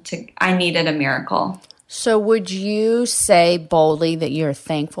a miracle. So would you say boldly that you're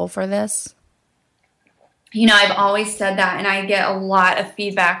thankful for this? I've always said that, and I get a lot of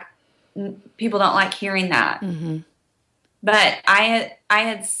feedback. People don't like hearing that. Mm-hmm. But I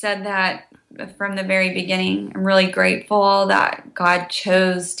had said that from the very beginning. I'm really grateful that God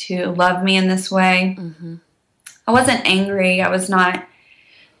chose to love me in this way. Mm-hmm. I wasn't angry. It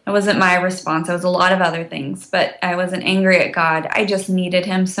wasn't my response. It was a lot of other things, but I wasn't angry at God. I just needed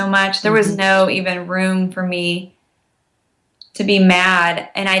him so much. There was no even room for me to be mad,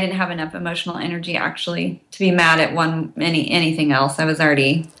 and I didn't have enough emotional energy actually to be mad at anything else. I was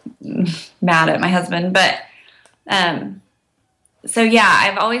already mad at my husband, but so yeah,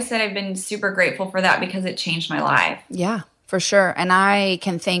 I've always said I've been super grateful for that because it changed my life. Yeah, for sure. And I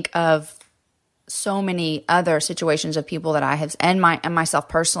can think of so many other situations of people that I have, and myself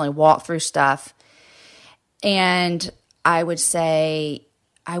personally, walked through stuff, and I would say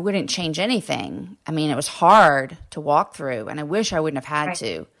I wouldn't change anything. I mean, it was hard to walk through, and I wish I wouldn't have had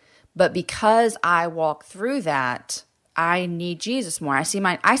to. But because I walked through that, I need Jesus more. I say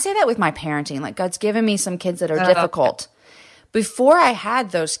that with my parenting. Like, God's given me some kids that are difficult, before I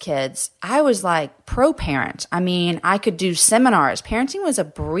had those kids, I was like pro-parent. I mean, I could do seminars. Parenting was a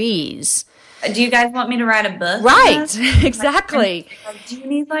breeze. Do you guys want me to write a book? Right. Exactly. Do you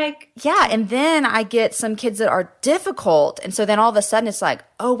need Yeah. And then I get some kids that are difficult. And so then all of a sudden it's like,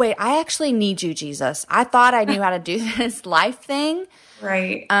 oh, wait, I actually need you, Jesus. I thought I knew how to do this life thing.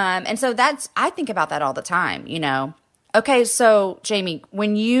 Right. And so I think about that all the time, Okay. So Jami,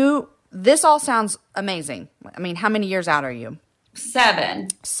 this all sounds amazing. I mean, how many years out are you? 7.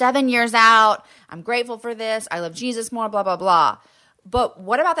 7 years out. I'm grateful for this. I love Jesus more, blah, blah, blah. But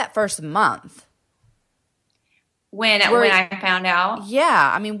what about that first month? When I found out?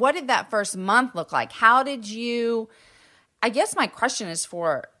 Yeah. I mean, what did that first month look like? How did you – I guess my question is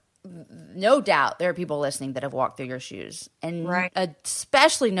for no doubt there are people listening that have walked through your shoes. And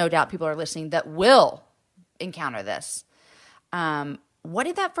especially no doubt people are listening that will encounter this. What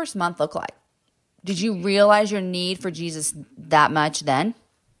did that first month look like? Did you realize your need for Jesus that much then?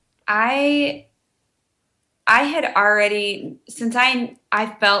 I had already, since I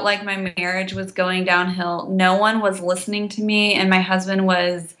felt like my marriage was going downhill, no one was listening to me, and my husband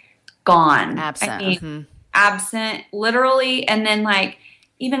was gone. Absent. I mean, absent, literally. And then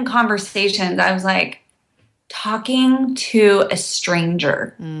even conversations, I was talking to a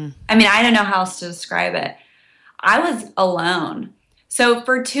stranger. I mean, I don't know how else to describe it. I was alone. So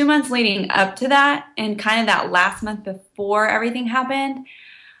for 2 months leading up to that, and kind of that last month before everything happened,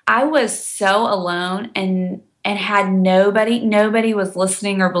 I was so alone and had nobody was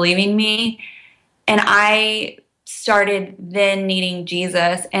listening or believing me. And I started then needing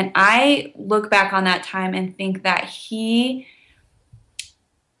Jesus. And I look back on that time and think that he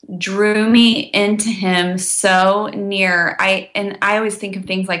drew me into him so near. I always think of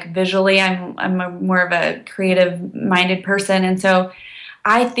things visually. I'm more of a creative minded person. And so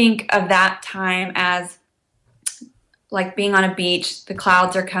I think of that time as being on a beach, the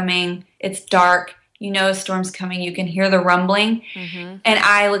clouds are coming, it's dark, a storm's coming, you can hear the rumbling. And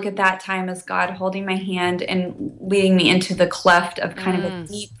I look at that time as God holding my hand and leading me into the cleft of kind of a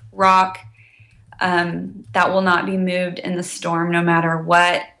deep rock that will not be moved in the storm no matter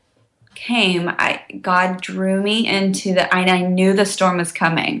what came. God drew me into I knew the storm was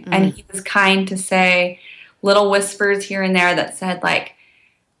coming. And he was kind to say little whispers here and there that said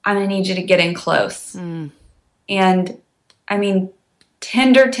I'm going to need you to get in close. And I mean,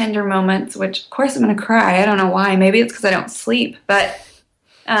 tender moments, which of course I'm going to cry. I don't know why. Maybe it's because I don't sleep, but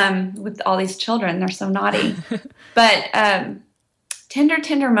with all these children, they're so naughty. But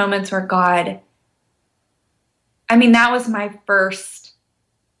tender moments where God, I mean, that was my first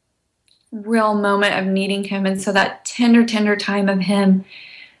real moment of needing him. And so that tender time of him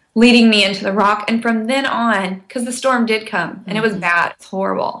leading me into the rock. And from then on, because the storm did come and it was bad, it's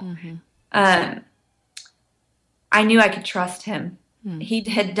horrible. I knew I could trust him. He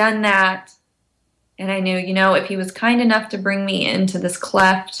had done that. And I knew, if he was kind enough to bring me into this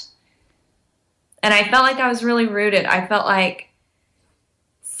cleft, and I felt like I was really rooted. I felt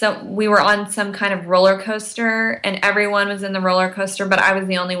we were on some kind of roller coaster and everyone was in the roller coaster, but I was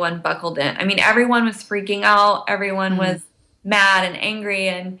the only one buckled in. I mean, everyone was freaking out. Everyone was mad and angry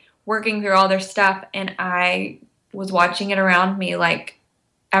and working through all their stuff. And I was watching it around me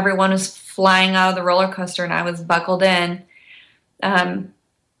everyone was flying out of the roller coaster and I was buckled in. And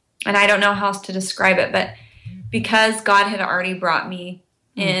I don't know how else to describe it, but because God had already brought me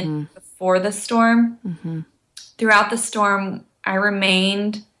in before the storm, throughout the storm, I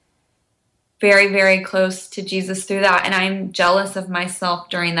remained very, very close to Jesus through that. And I'm jealous of myself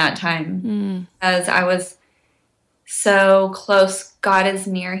during that time as I was so close. God is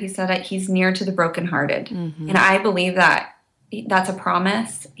near. He said that he's near to the brokenhearted. And I believe that that's a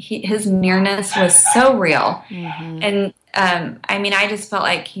promise. His nearness was so real. And I mean, I just felt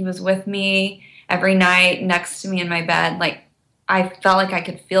like he was with me every night next to me in my bed. I felt like I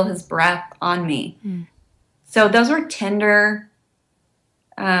could feel his breath on me. So those were tender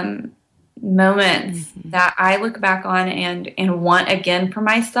moments that I look back on and want again for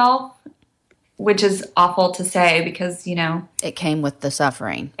myself, which is awful to say because, it came with the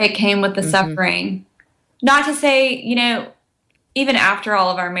suffering. It came with the suffering. Not to say, even after all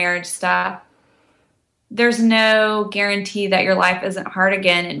of our marriage stuff, there's no guarantee that your life isn't hard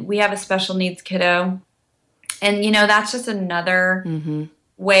again. And we have a special needs kiddo. And, that's just another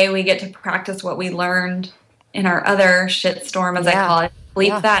way we get to practice what we learned in our other shitstorm, as I call it.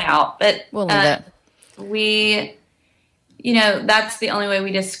 Bleep that out. But we'll leave it. That's the only way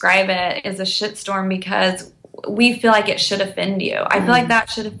we describe it is a shitstorm because we feel like it should offend you. I feel like that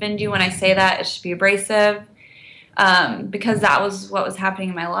should offend you when I say that. It should be abrasive. Because that was what was happening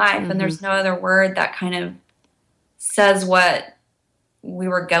in my life. And there's no other word that kind of says what we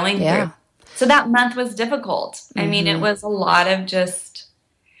were going through. So that month was difficult. I mean, it was a lot of just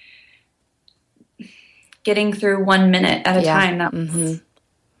getting through 1 minute at a time.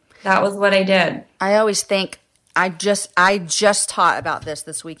 That was what I did. I always think, I just taught about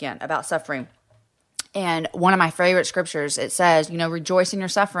this weekend, about suffering. And one of my favorite scriptures, it says, rejoice in your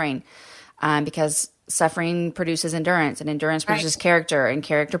suffering, because suffering produces endurance, and endurance produces character, and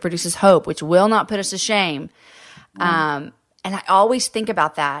character produces hope, which will not put us to shame. And I always think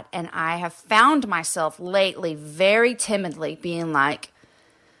about that. And I have found myself lately very timidly being like,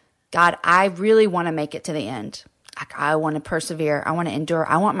 God, I really want to make it to the end. Like, I want to persevere. I want to endure.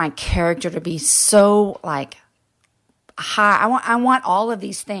 I want my character to be so like high. I want all of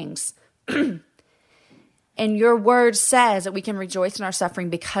these things. And your word says that we can rejoice in our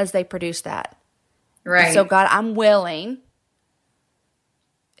suffering because they produce that. Right. And so God, I'm willing.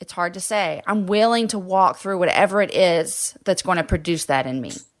 It's hard to say. I'm willing to walk through whatever it is that's going to produce that in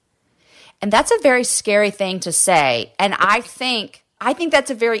me. And that's a very scary thing to say. And I think that's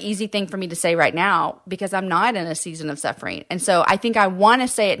a very easy thing for me to say right now because I'm not in a season of suffering. And so I think I want to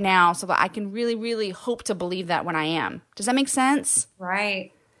say it now so that I can really, really hope to believe that when I am. Does that make sense?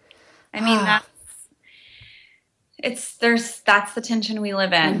 Right. I mean, that's the tension we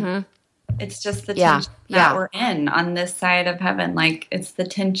live in. It's just the tension that we're in on this side of heaven. Like, it's the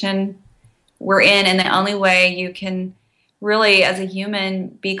tension we're in. And the only way you can really, as a human,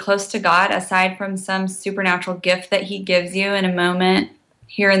 be close to God, aside from some supernatural gift that he gives you in a moment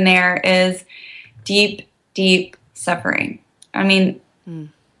here and there, is deep, deep suffering. I mean,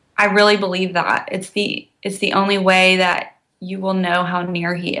 I really believe that. It's the only way that you will know how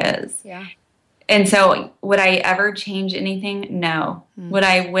near he is. Yeah. And so would I ever change anything? No. Would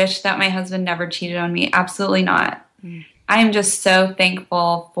I wish that my husband never cheated on me? Absolutely not. I am just so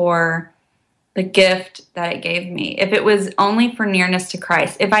thankful for the gift that it gave me. If it was only for nearness to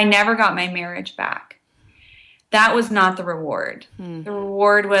Christ, if I never got my marriage back, that was not the reward. The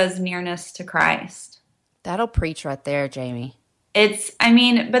reward was nearness to Christ. That'll preach right there, Jami.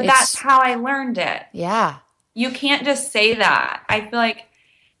 That's how I learned it. Yeah. You can't just say that. I feel like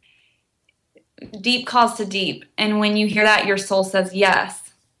deep calls to deep. And when you hear that, your soul says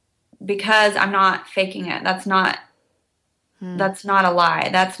yes, because I'm not faking it. That's not a lie.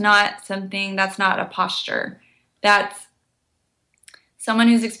 That's not a posture. That's someone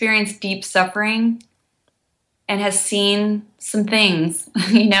who's experienced deep suffering and has seen some things,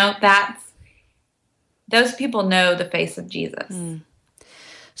 those people know the face of Jesus.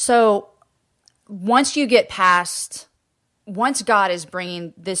 So once God is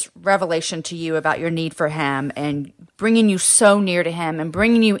bringing this revelation to you about your need for him and bringing you so near to him and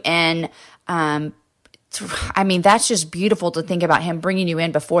bringing you in, that's just beautiful to think about him bringing you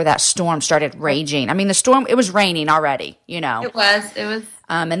in before that storm started raging. I mean, the storm, it was raining already, It was.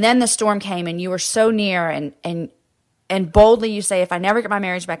 And then the storm came and you were so near and boldly you say, if I never get my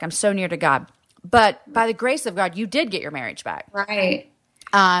marriage back, I'm so near to God. But by the grace of God, you did get your marriage back. Right.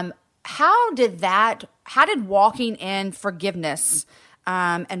 How did walking in forgiveness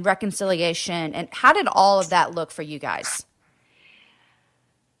and reconciliation, and how did all of that look for you guys?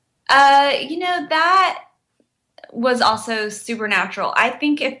 That was also supernatural. I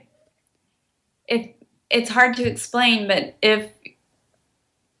think if it's hard to explain, but if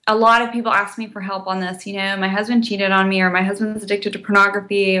a lot of people ask me for help on this, my husband cheated on me, or my husband's addicted to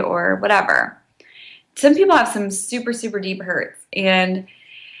pornography, or whatever. Some people have some super, super deep hurts, and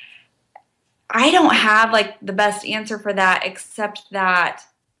I don't have the best answer for that, except that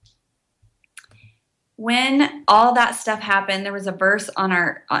when all that stuff happened, there was a verse on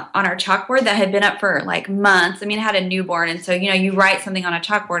our chalkboard that had been up for months. I mean, it had a newborn, and so you write something on a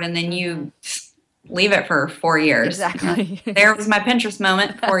chalkboard and then you leave it for 4 years. Exactly. There was my Pinterest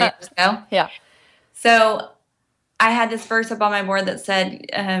moment 4 years ago. Yeah. So I had this verse up on my board that said,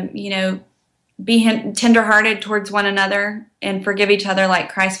 be tenderhearted towards one another and forgive each other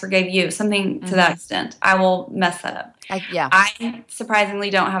like Christ forgave you. Something to that extent. I will mess that up. I surprisingly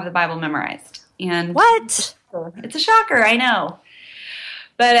don't have the Bible memorized. And what? It's a shocker, I know.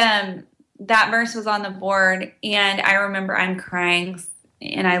 But that verse was on the board, and I remember I'm crying,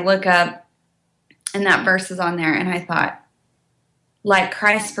 and I look up, and that verse is on there, and I thought, like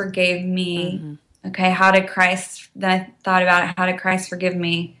Christ forgave me. Okay, then I thought about it, how did Christ forgive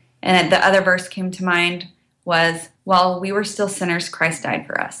me? And the other verse came to mind was, while we were still sinners, Christ died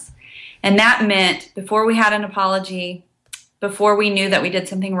for us. And that meant before we had an apology, before we knew that we did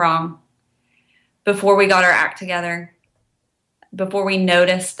something wrong, before we got our act together, before we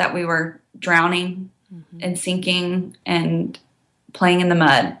noticed that we were drowning and sinking and playing in the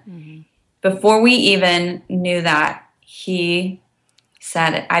mud, before we even knew that, he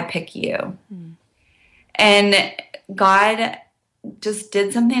said, I pick you. And God just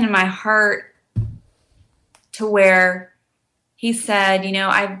did something in my heart to where he said, you know,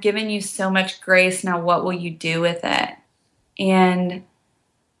 I've given you so much grace. Now what will you do with it? And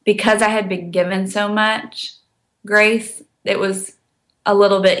because I had been given so much grace, it was a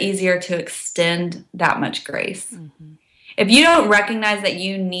little bit easier to extend that much grace. If you don't recognize that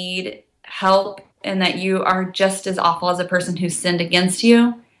you need help and that you are just as awful as a person who sinned against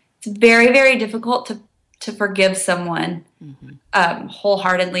you, it's very, very difficult to forgive someone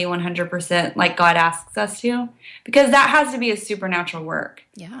wholeheartedly, 100%, like God asks us to, because that has to be a supernatural work.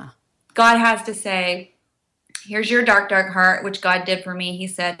 Yeah. God has to say, here's your dark, dark heart, which God did for me. He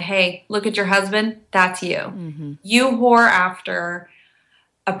said, hey, look at your husband. That's you. You whore after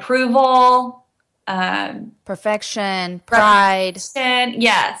approval, perfection, pride.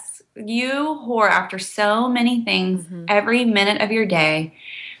 Yes. You whore after so many things every minute of your day.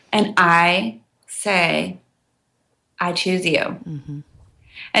 And I say, I choose you.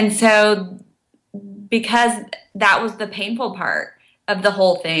 And so because that was the painful part of the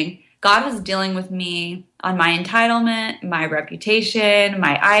whole thing, God was dealing with me on my entitlement, my reputation,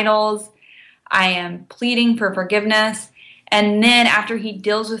 my idols. I am pleading for forgiveness. And then after he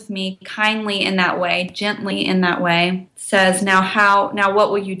deals with me kindly in that way, gently in that way, says, now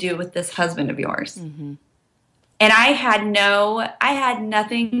what will you do with this husband of yours? And I had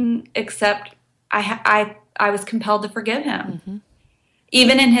nothing except I was compelled to forgive him.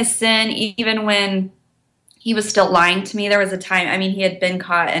 Even in his sin, even when he was still lying to me, there was a time, I mean, he had been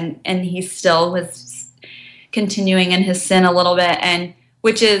caught and he still was continuing in his sin a little bit, and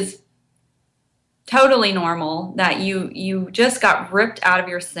which is totally normal, that you just got ripped out of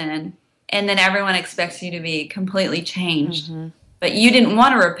your sin and then everyone expects you to be completely changed. But you didn't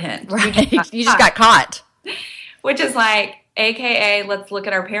want to repent. Right. You just got caught. Which is like, AKA, let's look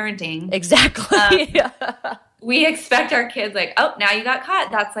at our parenting. Exactly. We expect our kids like, oh, now you got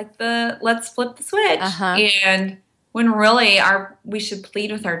caught. That's like let's flip the switch. And when really we should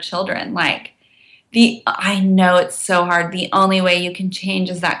plead with our children. Like, I know it's so hard. The only way you can change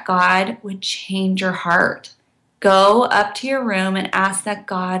is that God would change your heart. Go up to your room and ask that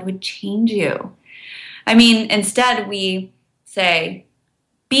God would change you. I mean, instead we say,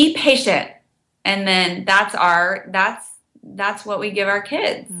 be patient. And then that's what we give our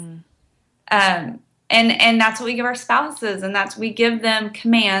kids. And that's what we give our spouses, and we give them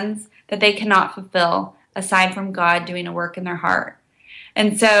commands that they cannot fulfill aside from God doing a work in their heart.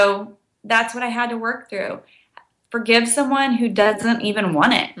 And so that's what I had to work through. Forgive someone who doesn't even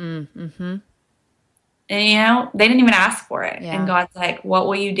want it. And, you know, they didn't even ask for it. Yeah. And God's like, what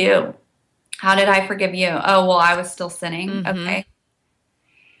will you do? How did I forgive you? Oh, well, I was still sinning. Okay.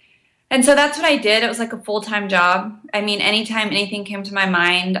 And so that's what I did. It was like a full-time job. I mean, anytime anything came to my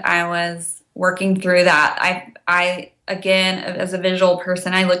mind, I was working through that. I again, as a visual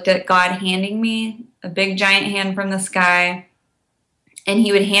person, I looked at God handing me a big giant hand from the sky, and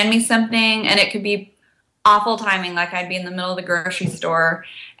he would hand me something, and it could be awful timing, like I'd be in the middle of the grocery store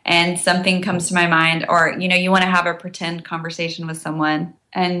and something comes to my mind, or, you know, you want to have a pretend conversation with someone,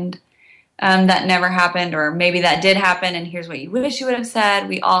 and that never happened, or maybe that did happen, and here's what you wish you would have said.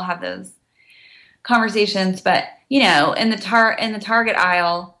 We all have those conversations, but, you know, in the Target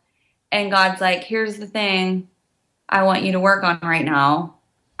aisle, and God's like, here's the thing I want you to work on right now.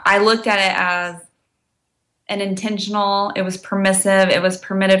 I looked at it as an intentional, it was permissive, it was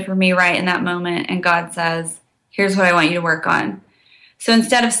permitted for me right in that moment, and God says, here's what I want you to work on. So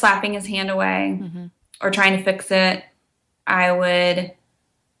instead of slapping his hand away or trying to fix it, I would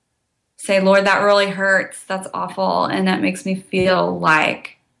say, Lord, that really hurts. That's awful. And that makes me feel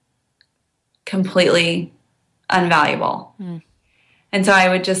like completely unvaluable. And so I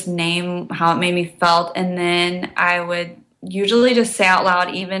would just name how it made me felt. And then I would usually just say out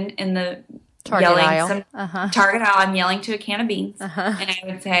loud, even in the Target aisle, I'm yelling to a can of beans. And I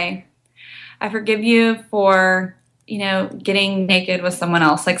would say, I forgive you for, you know, getting naked with someone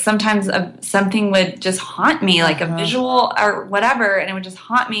else. Like sometimes something would just haunt me, like a visual or whatever, and it would just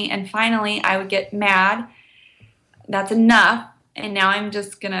haunt me. And finally I would get mad. That's enough. And now I'm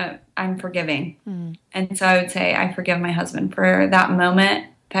forgiving. And so I would say, I forgive my husband for that moment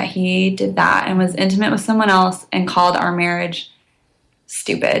that he did that and was intimate with someone else and called our marriage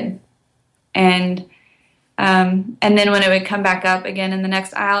stupid. And then when it would come back up again in the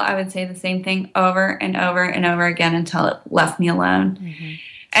next aisle, I would say the same thing over and over and over again until it left me alone.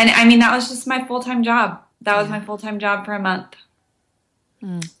 And I mean, that was just my full-time job. That was my full-time job for a month.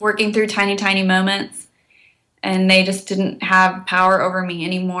 Working through tiny, tiny moments and they just didn't have power over me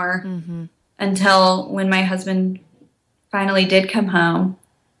anymore until when my husband finally did come home.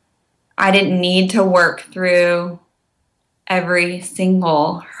 I didn't need to work through every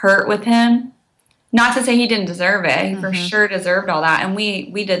single hurt with him. Not to say he didn't deserve it. He for sure deserved all that. And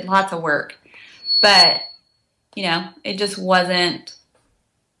we did lots of work. But, you know, it just wasn't.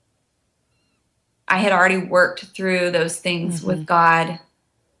 I had already worked through those things with God.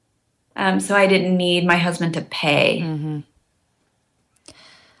 So I didn't need my husband to pay.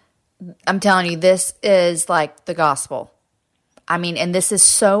 I'm telling you, this is like the gospel. I mean, and this is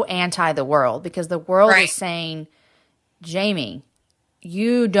so anti the world, because the world is saying, Jami,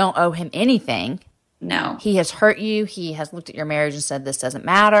 you don't owe him anything. No. He has hurt you. He has looked at your marriage and said, this doesn't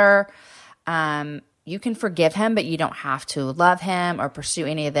matter. You can forgive him, but you don't have to love him or pursue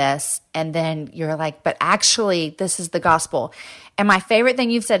any of this. And then you're like, but actually, this is the gospel. And my favorite thing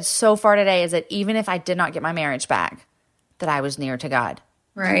you've said so far today is that even if I did not get my marriage back, that I was near to God.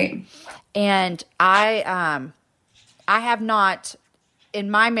 Right. And I have not, in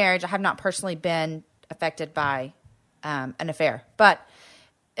my marriage, I have not personally been affected by an affair. But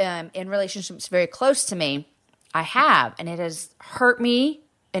in relationships very close to me, I have. And it has hurt me.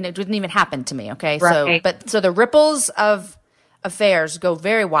 And it didn't even happen to me, okay? Right. So the ripples of affairs go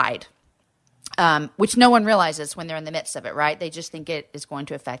very wide, which no one realizes when they're in the midst of it, right? They just think it is going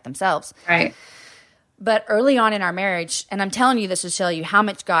to affect themselves. Right. But early on in our marriage, and I'm telling you this to tell you how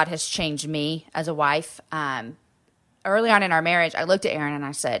much God has changed me as a wife. Early on in our marriage, I looked at Aaron and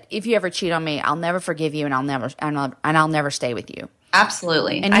I said, "If you ever cheat on me, I'll never forgive you, and I'll never stay with you."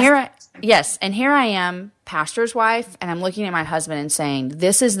 Absolutely. And here I am, pastor's wife, and I'm looking at my husband and saying,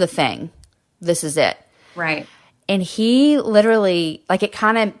 "This is the thing. This is it." Right. And he literally, like,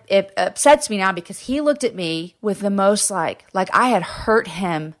 it upsets me now because he looked at me with the most like I had hurt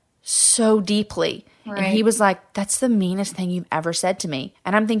him so deeply. Right. And he was like, "That's the meanest thing you've ever said to me."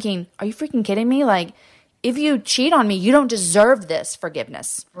 And I'm thinking, are you freaking kidding me? Like, if you cheat on me, you don't deserve this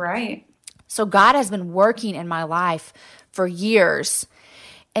forgiveness. Right. So God has been working in my life for years.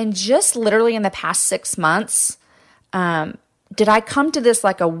 And just literally in the past 6 months, did I come to this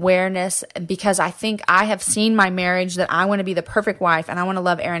like awareness, because I think I have seen my marriage that I want to be the perfect wife and I want to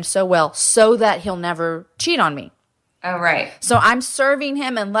love Aaron so well so that he'll never cheat on me. Oh, right. So I'm serving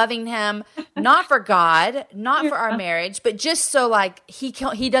him and loving him, not for God, not for our marriage, but just so like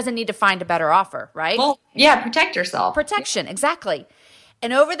he doesn't need to find a better offer, right? Well, yeah, protect yourself. Protection, exactly.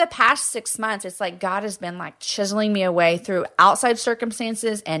 And over the past 6 months, it's like God has been like chiseling me away through outside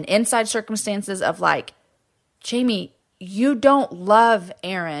circumstances and inside circumstances of like, Jami, you don't love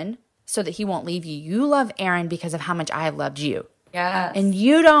Aaron so that he won't leave you. You love Aaron because of how much I have loved you. Yes. And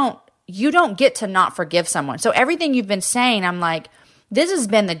you don't get to not forgive someone. So everything you've been saying, I'm like, this has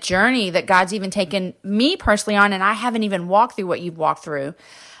been the journey that God's even taken me personally on, and I haven't even walked through what you've walked through.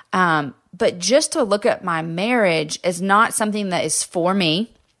 But just to look at my marriage is not something that is for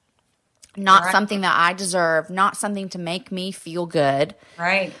me, not something that I deserve, not something to make me feel good.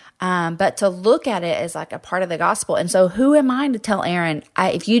 Right. But to look at it as like a part of the gospel. And so who am I to tell Aaron,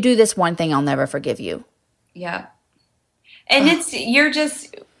 if you do this one thing, I'll never forgive you? Yeah. And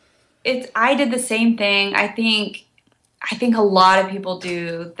I did the same thing. I think a lot of people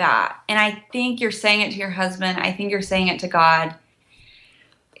do that. And I think you're saying it to your husband. I think you're saying it to God.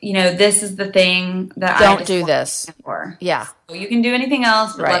 You know, this is the thing that I don't do this for. Yeah. So you can do anything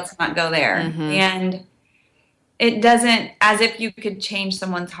else, but Right. let's not go there. And it doesn't, as if you could change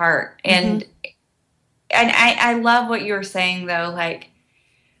someone's heart. And I love what you were saying though. Like,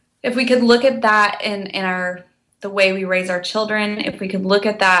 if we could look at that in the way we raise our children, if we could look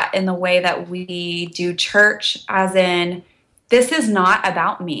at that in the way that we do church, as in, this is not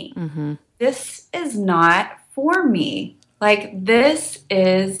about me. This is not for me. Like, this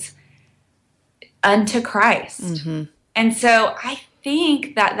is unto Christ. And so I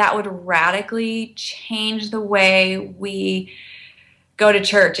think that would radically change the way we go to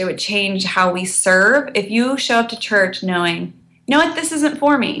church. It would change how we serve. If you show up to church knowing, you know what, this isn't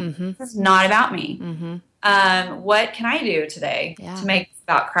for me. This is not about me. What can I do today to make this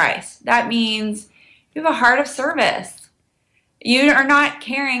about Christ? That means you have a heart of service. You are not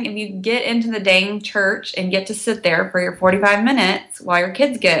caring if you get into the dang church and get to sit there for your 45 minutes while your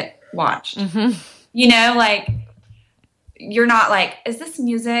kids get watched. You know, like, you're not like, is this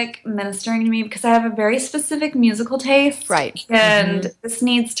music ministering to me? Because I have a very specific musical taste. Right. And this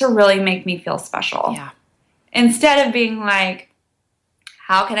needs to really make me feel special. Yeah. Instead of being like,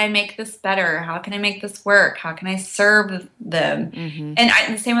 how can I make this better? How can I make this work? How can I serve them? And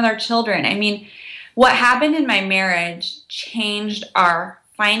the same with our children. I mean, what happened in my marriage changed our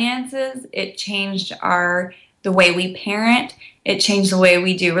finances. It changed our the way we parent. It changed the way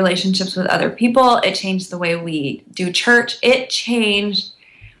we do relationships with other people. It changed the way we do church. It changed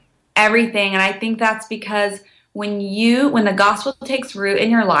everything. And I think that's because when the gospel takes root in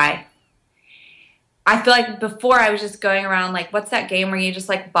your life, I feel like before I was just going around like, what's that game where you just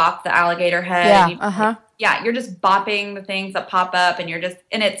like bop the alligator head? Yeah. Yeah, you're just bopping the things that pop up, and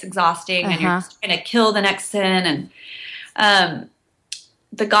it's exhausting, and you're just trying to kill the next sin. And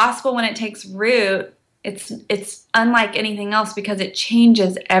the gospel, when it takes root, it's unlike anything else because it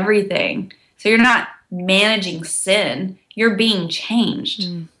changes everything. So you're not managing sin, you're being changed.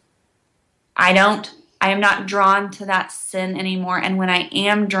 I am not drawn to that sin anymore. And when I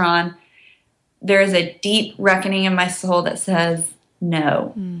am drawn, there is a deep reckoning in my soul that says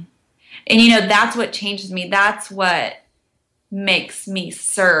no. And that's what changes me. That's what makes me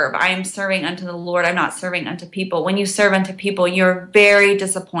serve. I am serving unto the Lord. I'm not serving unto people. When you serve unto people, you're very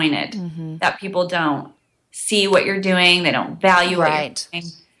disappointed that people don't see what you're doing. They don't value what you're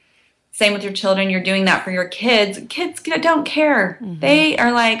doing. Same with your children. You're doing that for your kids. Kids don't care. They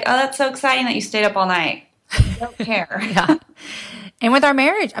are like, oh, that's so exciting that you stayed up all night. They don't care. Yeah. And with our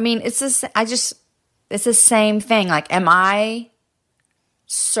marriage, I mean, it's the same thing. Like, am I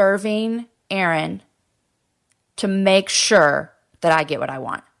serving Aaron to make sure that I get what I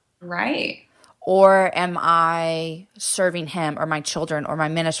want? Right. Or am I serving him or my children or my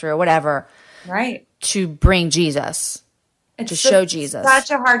ministry or whatever? Right. To bring Jesus, to show Jesus.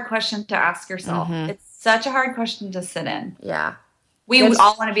 Such a hard question to ask yourself. It's such a hard question to sit in. Yeah. We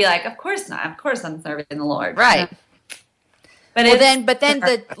all want to be like, of course not. Of course I'm serving the Lord. Right. But then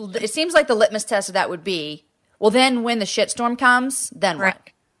it seems like the litmus test of that would be, well, then when the shitstorm comes, then what?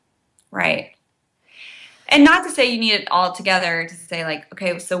 Right. And not to say you need it all together, to say like,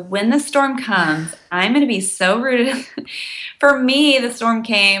 okay, so when the storm comes, I'm going to be so rooted. For me, the storm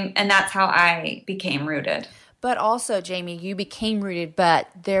came, and that's how I became rooted. But also, Jami, you became rooted, but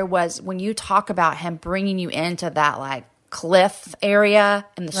there was, when you talk about him bringing you into that like cliff area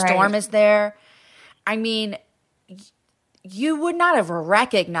and the storm is there, I mean, you would not have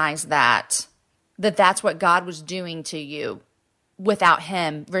recognized that's what God was doing to you without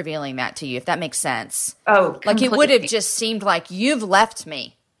him revealing that to you, if that makes sense. Oh, completely. Like, it would have just seemed like, you've left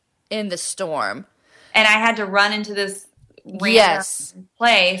me in the storm. And I had to run into this place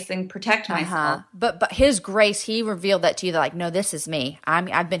and protect myself. But his grace, he revealed that to you. That like, no, this is me.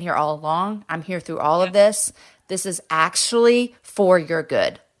 I've been here all along. I'm here through all of this. This is actually for your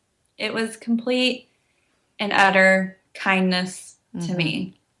good. It was complete and utter kindness to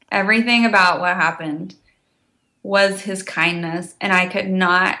me. Everything about what happened was his kindness, and I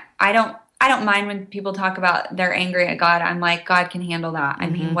don't mind when people talk about they're angry at God. I'm like, God can handle that. I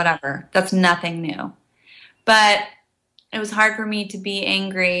mean, whatever. That's nothing new. But it was hard for me to be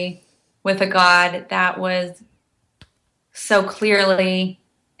angry with a God that was so clearly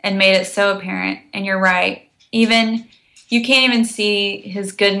and made it so apparent. And you're right. Even you can't even see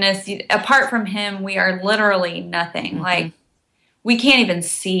his goodness. Apart from him, we are literally nothing. Like, we can't even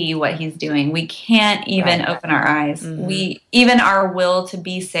see what he's doing. We can't even open our eyes. Even our will to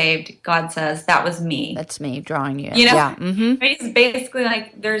be saved, God says, that was me. That's me drawing you. Yeah. It's basically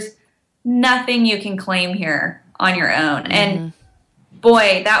like, there's nothing you can claim here on your own. And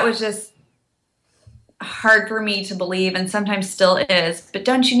boy, that was just hard for me to believe, and sometimes still is. But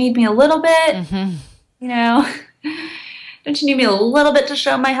don't you need me a little bit? Don't you need me a little bit to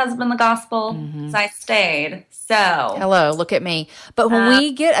show my husband the gospel? So I stayed. So hello, look at me. But when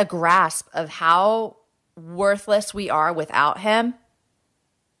we get a grasp of how worthless we are without him,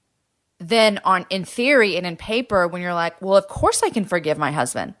 then in theory and in paper, when you're like, well, of course I can forgive my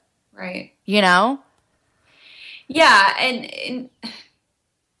husband. Right. You know? Yeah, and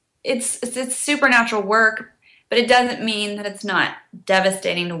it's supernatural work, but it doesn't mean that it's not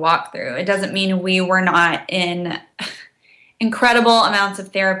devastating to walk through. It doesn't mean we were not in incredible amounts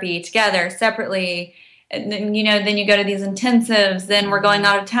of therapy together, separately. And then, then you go to these intensives, then we're going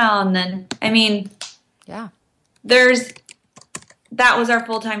out of town. Then, I mean, that was our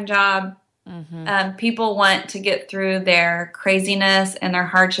full-time job. People want to get through their craziness and their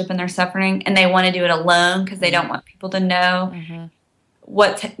hardship and their suffering, and they want to do it alone because they don't want people to know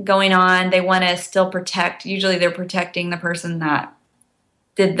what's going on. They want to still protect. Usually they're protecting the person that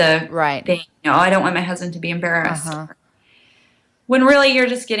did the thing. I don't want my husband to be embarrassed. When really you're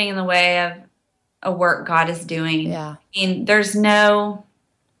just getting in the way of a work God is doing. Yeah. I mean,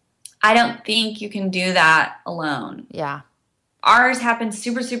 I don't think you can do that alone. Yeah. Ours happened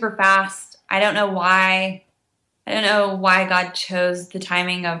super, super fast. I don't know why. I don't know why God chose the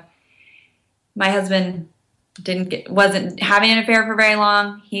timing of my husband wasn't having an affair for very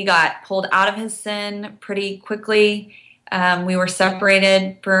long. He got pulled out of his sin pretty quickly. We were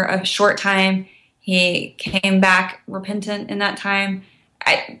separated for a short time. He came back repentant in that time.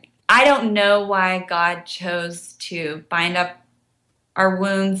 I don't know why God chose to bind up our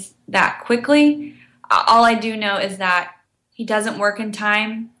wounds that quickly. All I do know is that he doesn't work in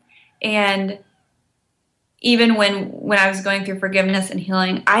time. And even when I was going through forgiveness and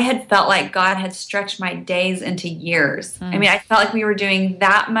healing, I had felt like God had stretched my days into years. I mean, I felt like we were doing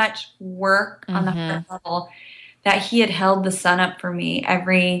that much work on the heart level that he had held the sun up for me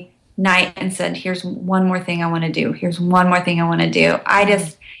every night and said, here's one more thing I want to do. Here's one more thing I want to do.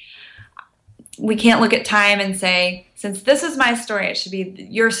 We can't look at time and say, since this is my story, it should be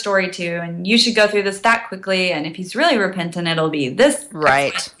your story too. And you should go through this that quickly. And if he's really repentant, it'll be this.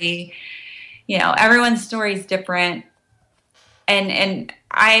 Right. Quickly. You know, everyone's story is different. And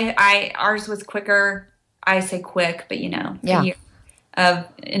ours was quicker. I say quick, but a year of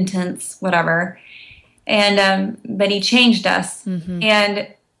intense, whatever. And, but he changed us. And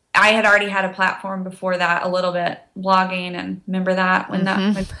I had already had a platform before that, a little bit, blogging, and remember that when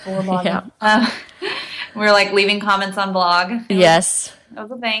people were blogging? We were like leaving comments on blog. Yes. That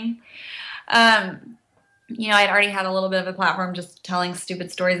was a thing. I'd already had a little bit of a platform just telling stupid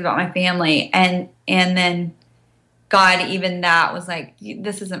stories about my family. And then God, even that was like,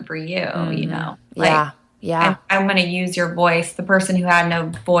 this isn't for you, Like, I'm going to use your voice. The person who had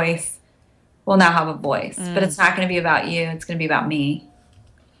no voice will now have a voice. But it's not going to be about you. It's going to be about me.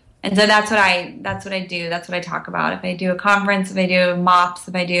 And so that's what I do. That's what I talk about. If I do a conference, if I do MOPS,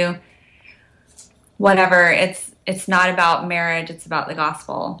 if I do whatever, it's not about marriage. It's about the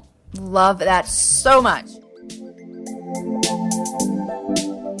gospel. Love that so much.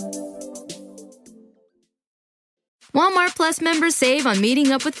 Walmart Plus members save on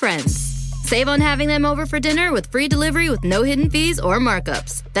meeting up with friends. Save on having them over for dinner with free delivery with no hidden fees or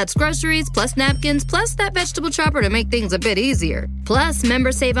markups. That's groceries, plus napkins, plus that vegetable chopper to make things a bit easier. Plus,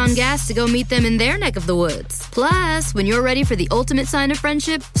 members save on gas to go meet them in their neck of the woods. Plus, when you're ready for the ultimate sign of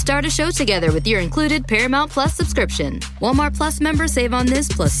friendship, start a show together with your included Paramount Plus subscription. Walmart Plus members save on this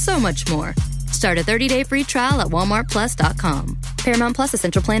plus so much more. Start a 30-day free trial at walmartplus.com. Paramount Plus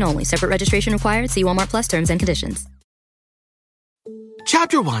Essential Plan only. Separate registration required. See Walmart Plus terms and conditions.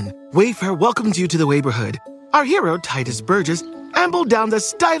 Chapter 1. Wayfair welcomes you to the neighborhood. Our hero, Titus Burgess, ambled down the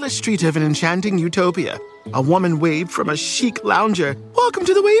stylish street of an enchanting utopia. A woman waved from a chic lounger. Welcome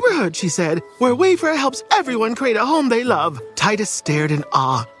to the neighborhood, she said, where Wayfair helps everyone create a home they love. Titus stared in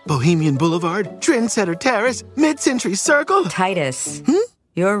awe. Bohemian Boulevard, Trendsetter Terrace, Mid-Century Circle. Titus,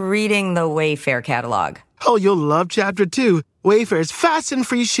 you're reading the Wayfair catalog. Oh, you'll love Chapter 2. Wayfair's fast and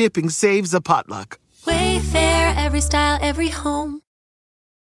free shipping saves a potluck. Wayfair, every style, every home.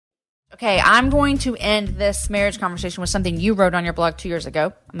 Okay, I'm going to end this marriage conversation with something you wrote on your blog 2 years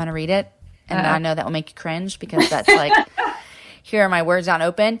ago. I'm going to read it, and I know that will make you cringe because that's like, here are my words out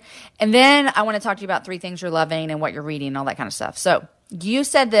open. And then I want to talk to you about 3 things you're loving and what you're reading and all that kind of stuff. So you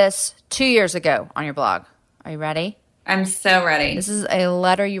said this 2 years ago on your blog. Are you ready? I'm so ready. This is a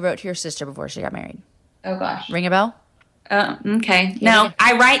letter you wrote to your sister before she got married. Oh, gosh. Ring a bell? Okay. No,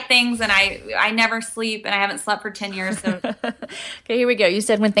 I write things and I never sleep and I haven't slept for 10 years. So. Okay, here we go. You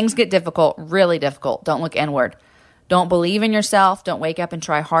said when things get difficult, really difficult, don't look inward. Don't believe in yourself. Don't wake up and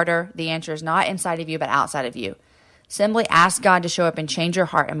try harder. The answer is not inside of you, but outside of you. Simply ask God to show up and change your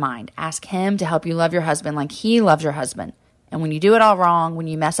heart and mind. Ask Him to help you love your husband like He loves your husband. And when you do it all wrong, when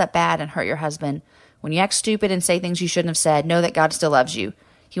you mess up bad and hurt your husband, when you act stupid and say things you shouldn't have said, know that God still loves you.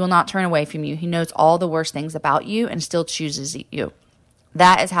 He will not turn away from you. He knows all the worst things about you and still chooses you.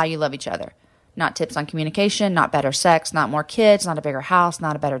 That is how you love each other. Not tips on communication, not better sex, not more kids, not a bigger house,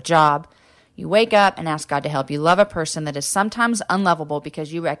 not a better job. You wake up and ask God to help you love a person that is sometimes unlovable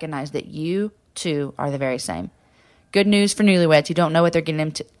because you recognize that you, too, are the very same. Good news for newlyweds who don't know what they're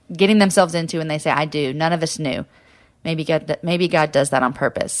getting themselves into when they say, I do. None of us knew. Maybe God does that on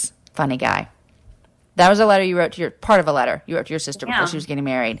purpose. Funny guy. That was a letter you wrote to part of a letter you wrote to your sister before she was getting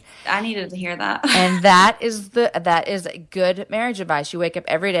married. I needed to hear that. And that is good marriage advice. You wake up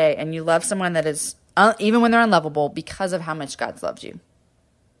every day and you love someone that is, even when they're unlovable, because of how much God's loved you.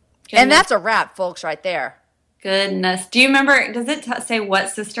 Goodness. And that's a wrap, folks, right there. Goodness. Do you remember, does it say what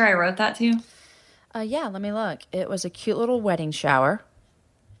sister I wrote that to? Yeah, let me look. It was a cute little wedding shower.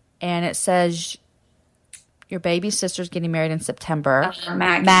 And it says, your baby sister's getting married in September.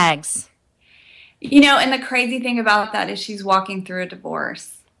 Mags. You know, and the crazy thing about that is she's walking through a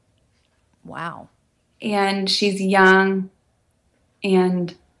divorce. Wow. And she's young.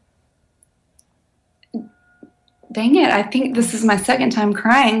 And dang it, I think this is my second time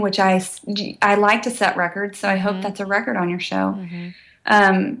crying, which I like to set records, so I hope that's a record on your show.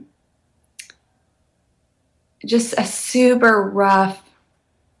 Just a super rough,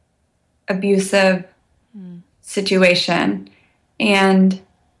 abusive situation. And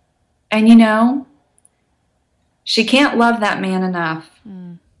you know, she can't love that man enough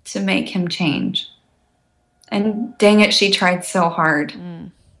to make him change. And dang it, she tried so hard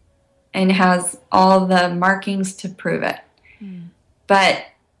and has all the markings to prove it. But,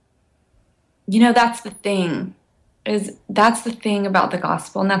 you know, that's the thing about the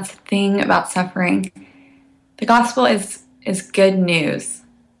gospel, and that's the thing about suffering. The gospel is good news.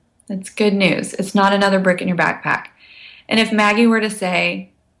 It's good news. It's not another brick in your backpack. And if Maggie were to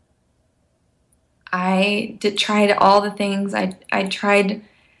say, I tried all the things, I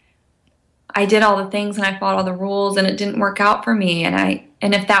did all the things and I followed all the rules and it didn't work out for me.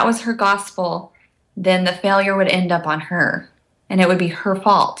 And if that was her gospel, then the failure would end up on her and it would be her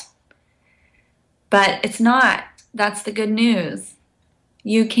fault. But it's not. That's the good news.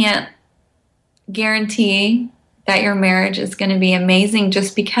 You can't guarantee that your marriage is going to be amazing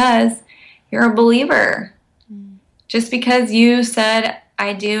just because you're a believer. Just because you said,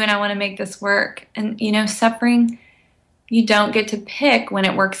 I do and I want to make this work. And, you know, suffering, you don't get to pick when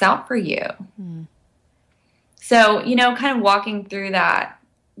it works out for you. So, you know, kind of walking through that's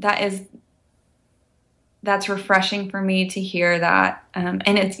refreshing for me to hear that. And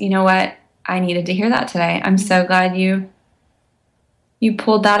it's, you know what, I needed to hear that today. I'm so glad you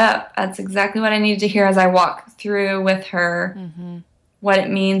pulled that up. That's exactly what I needed to hear as I walk through with her what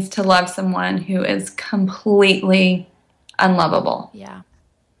it means to love someone who is completely unlovable. Yeah.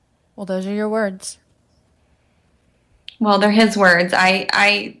 Well, those are your words. Well, they're his words.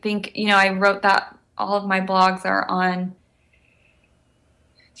 I think, you know, I wrote that all of my blogs are on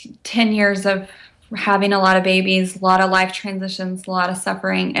 10 years of having a lot of babies, a lot of life transitions, a lot of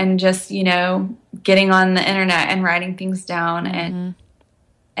suffering, and just, you know, getting on the internet and writing things down.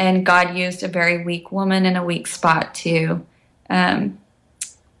 And God used a very weak woman in a weak spot to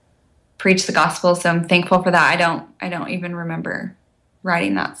preach the gospel. So I'm thankful for that. I don't even remember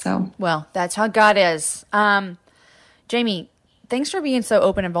writing that. So, well, that's how God is. Jami, thanks for being so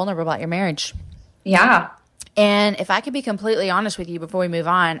open and vulnerable about your marriage. Yeah. And if I could be completely honest with you before we move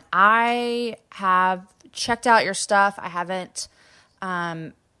on, I have checked out your stuff. I haven't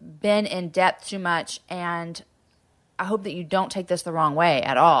been in depth too much, and I hope that you don't take this the wrong way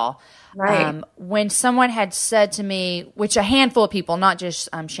at all. Right. When someone had said to me, which a handful of people, not just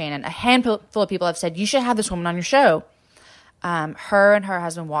Shannon, a handful of people have said, you should have this woman on your show. Her and her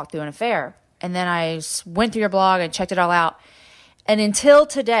husband walked through an affair. And then I went through your blog and checked it all out. And until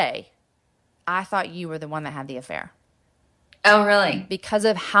today, I thought you were the one that had the affair. Oh, really? Because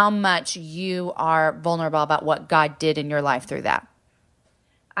of how much you are vulnerable about what God did in your life through that.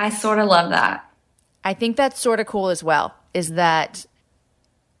 I sort of love that. I think that's sort of cool as well, is that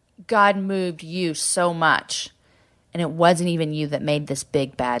God moved you so much, and it wasn't even you that made this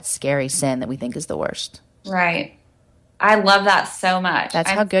big, bad, scary sin that we think is the worst. Right. I love that so much.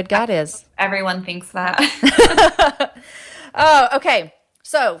 That's how good God is. Everyone thinks that. Oh, okay.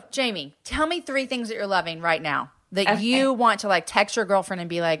 So, Jami, tell me 3 things that you're loving right now that you want to like text your girlfriend and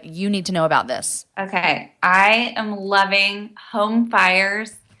be like, you need to know about this. Okay. I am loving Home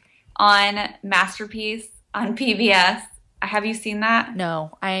Fires on Masterpiece on PBS. Have you seen that?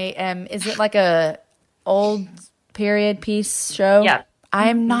 No, I am. Is it like a old period piece show? Yep. I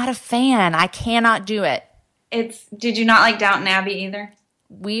am not a fan. I cannot do it. Did you not like Downton Abbey either?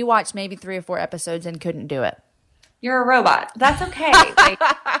 We watched maybe 3 or 4 episodes and couldn't do it. You're a robot. That's okay.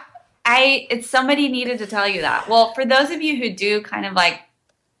 Somebody needed to tell you that. Well, for those of you who do kind of like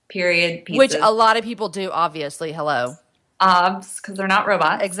period pieces. Which a lot of people do, obviously. Hello. Because they're not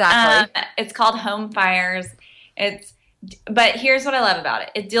robots. Exactly. It's called Home Fires. But here's what I love about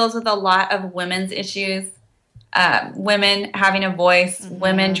it. It deals with a lot of women's issues, women having a voice,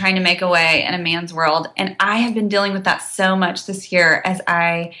 women trying to make a way in a man's world. And I have been dealing with that so much this year as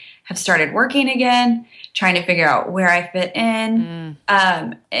I have started working again, trying to figure out where I fit in.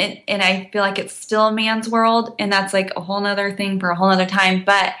 And I feel like it's still a man's world, and that's like a whole nother thing for a whole nother time.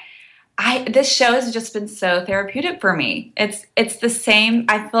 But this show has just been so therapeutic for me. It's the same.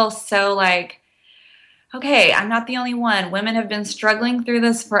 I feel so like, okay, I'm not the only one. Women have been struggling through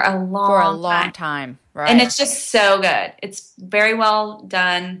this for a long time. Right. And it's just so good. It's very well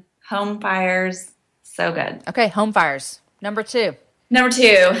done. Home Fires, so good. Okay, Home Fires. Number 2.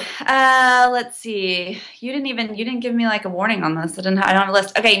 Let's see. You didn't give me like a warning on this. I don't have a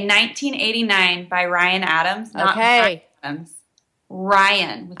list. Okay, 1989 by Ryan Adams. Not okay. Ryan Adams.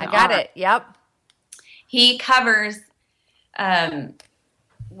 Ryan. I got it. Yep. He covers,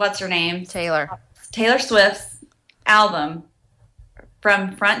 what's her name? Taylor Swift's album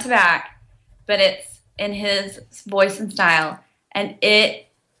from front to back, but it's in his voice and style, and it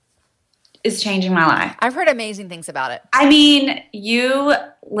is changing my life. I've heard amazing things about it. I mean,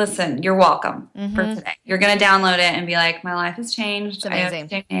 you're welcome for today. You're going to download it and be like, my life has changed. It's amazing.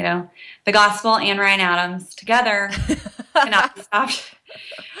 I have Nato, the gospel, and Ryan Adams together cannot be stopped.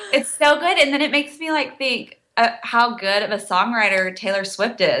 It's so good. And then it makes me like think how good of a songwriter Taylor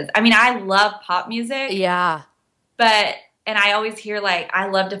Swift is. I mean, I love pop music. Yeah. And I always hear like, I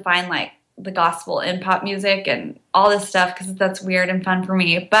love to find like the gospel in pop music and all this stuff because that's weird and fun for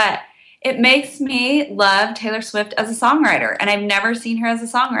me. But it makes me love Taylor Swift as a songwriter, and I've never seen her as a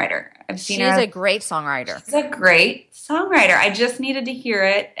songwriter. She's a great songwriter. She's a great songwriter. I just needed to hear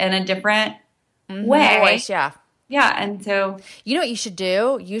it in a different way. Voice, yeah. Yeah, and so... You know what you should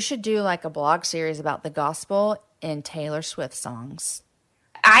do? You should do like a blog series about the gospel in Taylor Swift songs.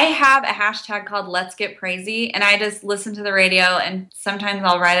 I have a hashtag called Let's Get Crazy, and I just listen to the radio, and sometimes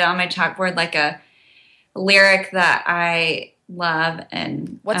I'll write it on my chalkboard like a lyric that I love.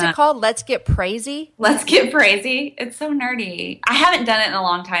 And what's it called? Let's Get Crazy? Let's Get Crazy. It's so nerdy. I haven't done it in a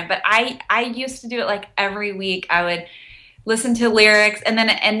long time, but I used to do it like every week. I would listen to lyrics, and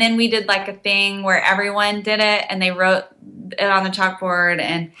then we did like a thing where everyone did it, and they wrote it on the chalkboard.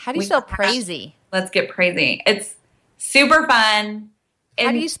 And how do you spell crazy? Let's Get Crazy. It's super fun.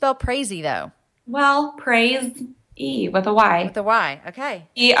 How do you spell crazy though? Well, praise with a Y. With a Y. Okay.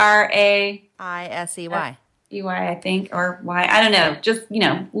 ERAISEY. EY, I think, or Y. I don't know. Just,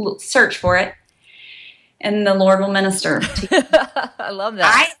 search for it. And the Lord will minister to you. I love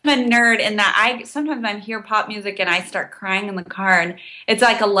that. I'm a nerd in that sometimes I hear pop music and I start crying in the car, and it's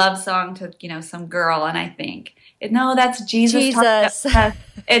like a love song to, some girl, and I think, no, that's Jesus.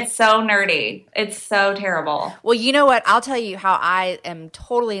 It's so nerdy. It's so terrible. Well, you know what? I'll tell you how I am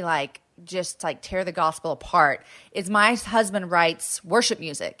totally just tear the gospel apart. Is my husband writes worship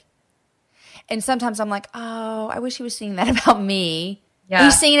music. And sometimes I'm like, oh, I wish he was singing that about me. Yeah.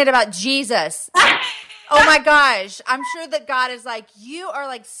 He's singing it about Jesus. Oh my gosh. I'm sure that God is like, you are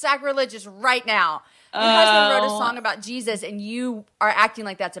like sacrilegious right now. Your husband wrote a song about Jesus and you are acting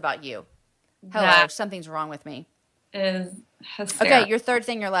like that's about you. Hello, something's wrong with me. Is hysterical. Okay, your third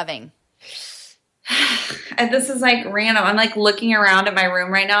thing you're loving. This is like random. I'm like looking around at my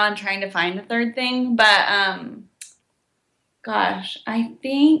room right now and trying to find a third thing. But, gosh, I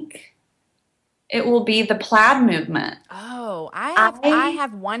think... it will be the plaid movement. Oh, I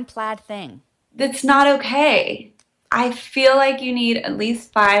have one plaid thing. That's not okay. I feel like you need at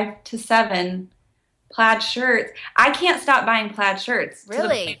least 5 to 7 plaid shirts. I can't stop buying plaid shirts. Really? To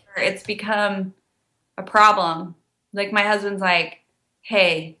the point where it's become a problem. Like my husband's like,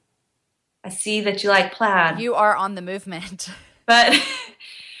 hey, I see that you like plaid. You are on the movement. But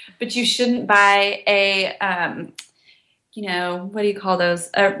you shouldn't buy a... what do you call those?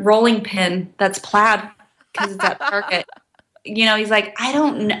 A rolling pin that's plaid because it's at Target. He's like, I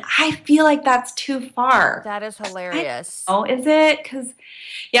don't know. I feel like that's too far. That is hilarious. Oh, is it?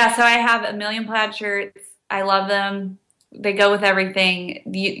 So I have a million plaid shirts. I love them. They go with everything.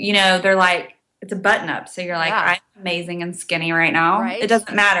 They're like, it's a button up. So you're like, I'm amazing and skinny right now. Right? It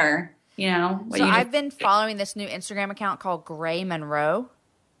doesn't matter, I've been following this new Instagram account called Gray Monroe.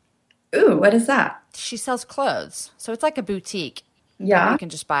 Ooh, what is that? She sells clothes. So it's like a boutique. Yeah. You can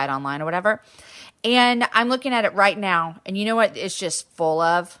just buy it online or whatever. And I'm looking at it right now. And you know what? It's just full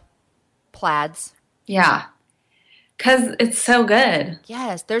of plaids. Yeah. Because it's so good.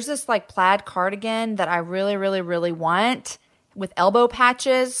 Yes. There's this plaid cardigan that I really, really, really want with elbow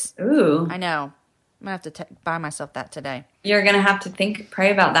patches. Ooh. I know. I'm going to have to buy myself that today. You're going to have to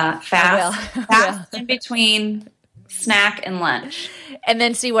pray about that fast. Fast in between snack and lunch. And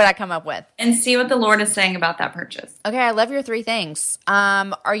then see what I come up with. And see what the Lord is saying about that purchase. Okay, I love your 3 things.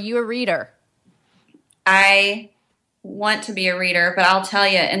 Are you a reader? I want to be a reader, but I'll tell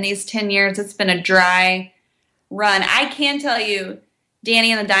you, in these 10 years, it's been a dry run. I can tell you,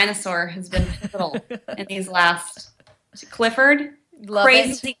 Danny and the Dinosaur has been pivotal in these last... Clifford? Love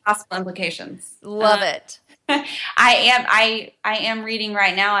crazy it. gospel implications. Love it. I am reading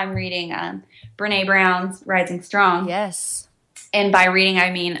right now. I'm reading Brene Brown's Rising Strong. Yes. And by reading, I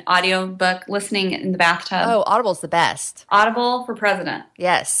mean audiobook, listening in the bathtub. Oh, Audible's the best. Audible for president.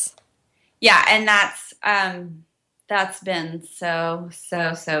 Yes. Yeah, and that's been so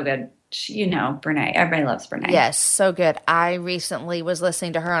good. Brene. Everybody loves Brene. Yes, so good. I recently was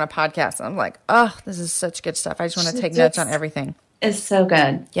listening to her on a podcast, and I'm like, oh, this is such good stuff. I just want to take notes on everything. It's so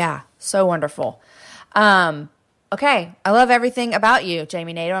good. Yeah, so wonderful. Okay, I love everything about you,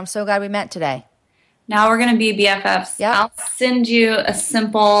 Jami Nato. I'm so glad we met today. Now we're going to be BFFs. Yep. I'll send you a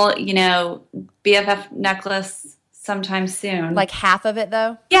simple, BFF necklace sometime soon. Like half of it,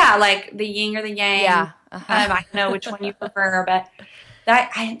 though? Yeah, like the yin or the yang. Yeah. I don't know which one you prefer, but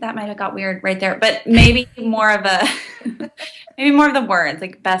that might have got weird right there. But maybe more of the words,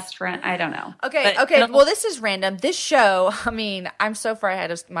 like best friend. I don't know. Okay. Well, this is random. This show, I mean, I'm so far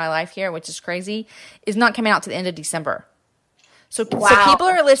ahead of my life here, which is crazy, is not coming out to the end of December. So people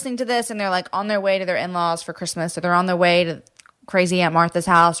are listening to this and they're like on their way to their in-laws for Christmas, or they're on their way to crazy Aunt Martha's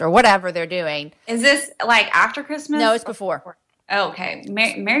house, or whatever they're doing. Is this like after Christmas? No, it's before. Oh, okay.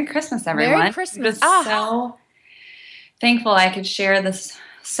 Merry Christmas, everyone. Merry Christmas. I'm just so thankful I could share this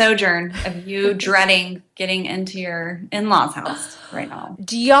sojourn of you dreading getting into your in-laws' house right now.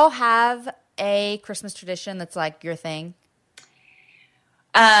 Do y'all have a Christmas tradition that's like your thing?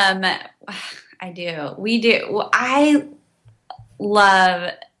 I do. We do. Well, I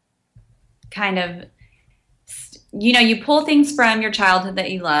love kind of, you pull things from your childhood that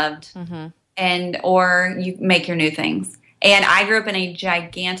you loved, or you make your new things. And I grew up in a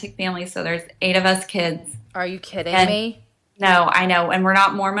gigantic family, so there's 8 of us kids. Are you kidding me? No, I know. And we're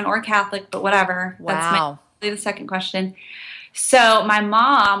not Mormon or Catholic, but whatever. Wow. That's the second question. So my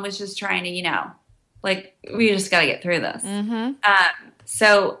mom was just trying to, we just got to get through this.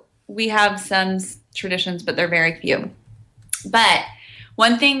 So we have some traditions, but they're very few. But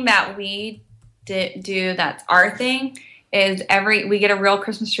one thing that we do that's our thing is we get a real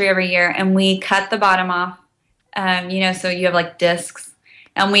Christmas tree every year, and we cut the bottom off, so you have like discs,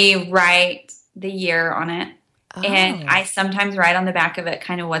 and we write the year on it. Oh. And I sometimes write on the back of it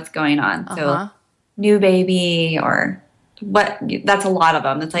kind of what's going on. So new baby, or that's a lot of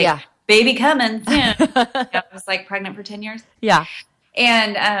them. It's like baby coming soon. I was like pregnant for 10 years. Yeah.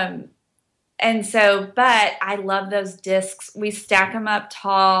 And so, but I love those discs. We stack them up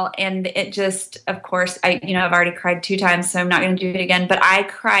tall, and it just, of course, I've already cried 2 times, so I'm not going to do it again. But I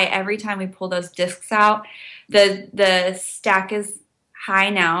cry every time we pull those discs out. The stack is high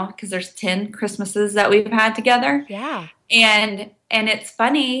now because there's 10 Christmases that we've had together. Yeah. And it's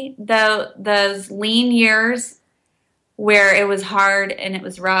funny, though, those lean years where it was hard and it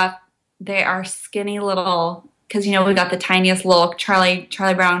was rough, they are skinny little, because, we got the tiniest little Charlie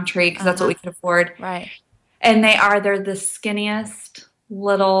Brown tree because that's what we could afford. Right. And they're the skinniest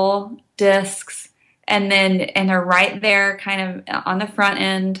little discs. And they're right there kind of on the front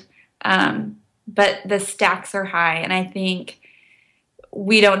end. But the stacks are high. And I think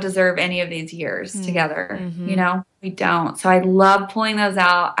we don't deserve any of these years together. We don't. So I love pulling those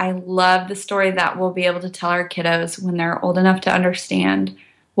out. I love the story that we'll be able to tell our kiddos when they're old enough to understand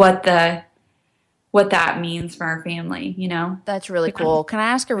what that means for our family, That's really cool. Can I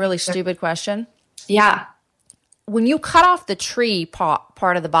ask a really stupid question? Yeah. When you cut off the tree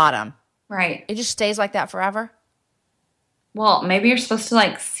part of the bottom, right, it just stays like that forever? Well, maybe you're supposed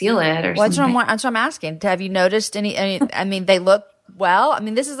to seal it or something. That's what I'm asking. Have you noticed any I mean, they look well. I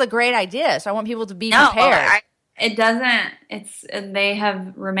mean, this is a great idea, so I want people to be prepared. It doesn't. They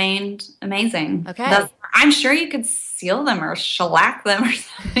have remained amazing. Okay. I'm sure you could seal them or shellac them or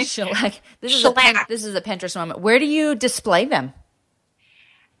something. Shellac. This is a Pinterest moment. Where do you display them?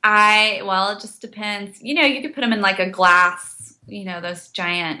 It just depends. You could put them in like a glass, those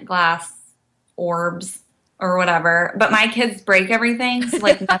giant glass orbs or whatever. But my kids break everything, so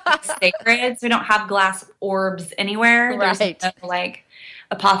nothing's sacred. So we don't have glass orbs anywhere. Right. There's no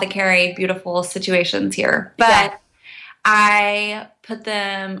apothecary, beautiful situations here. But I put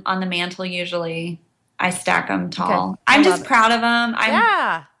them on the mantle usually. I stack them tall. Okay. I'm just proud of them.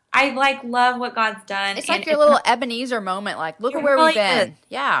 I love what God's done. It's like your little Ebenezer moment. Like, look at where we've been. Is.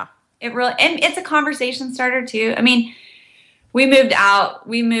 Yeah. And it's a conversation starter too. I mean, we moved out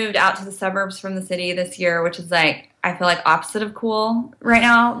to the suburbs from the city this year, which is I feel like opposite of cool right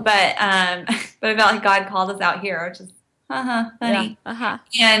now. But I felt like God called us out here, which is funny. Yeah.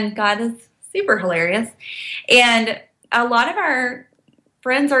 And God is super hilarious. And a lot of our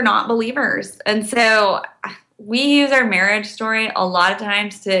friends are not believers. And so we use our marriage story a lot of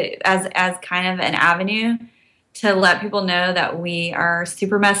times as kind of an avenue to let people know that we are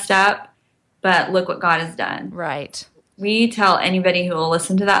super messed up, but look what God has done. Right. We tell anybody who will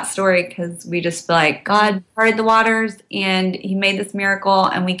listen to that story because we just feel like God parted the waters and he made this miracle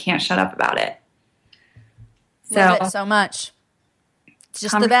and we can't shut up about it. Love it so much. It's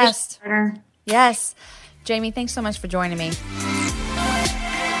just the best. Starter. Yes. Jami, thanks so much for joining me.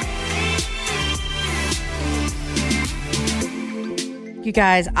 You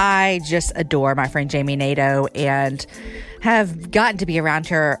guys, I just adore my friend Jami Nato and have gotten to be around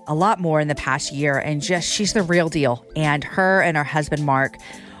her a lot more in the past year. And she's the real deal. And her and her husband, Mark,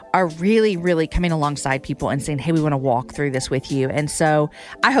 are really, really coming alongside people and saying, hey, we want to walk through this with you. And so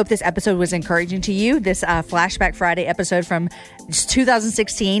I hope this episode was encouraging to you. This Flashback Friday episode from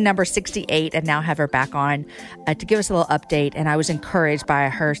 2016, number 68, and now have her back on to give us a little update. And I was encouraged by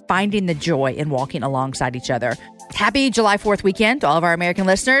her finding the joy in walking alongside each other. Happy July 4th weekend to all of our American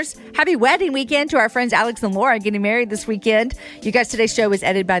listeners. Happy wedding weekend to our friends Alex and Laura getting married this weekend. You guys, today's show was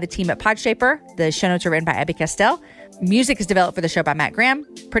edited by the team at Podshaper. The show notes are written by Abby Castell. Music is developed for the show by Matt Graham.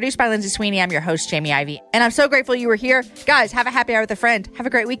 Produced by Lindsay Sweeney. I'm your host, Jami Ivey. And I'm so grateful you were here. Guys, have a happy hour with a friend. Have a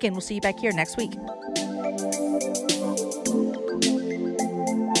great weekend. We'll see you back here next week.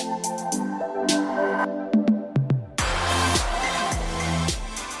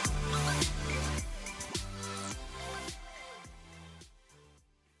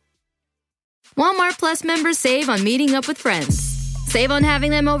 Walmart Plus members save on meeting up with friends. Save on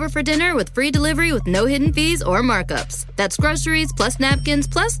having them over for dinner with free delivery with no hidden fees or markups. That's groceries, plus napkins,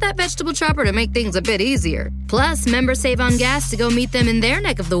 plus that vegetable chopper to make things a bit easier. Plus, members save on gas to go meet them in their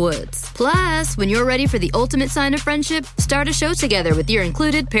neck of the woods. Plus, when you're ready for the ultimate sign of friendship, start a show together with your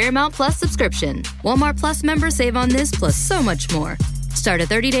included Paramount Plus subscription. Walmart Plus members save on this plus so much more. Start a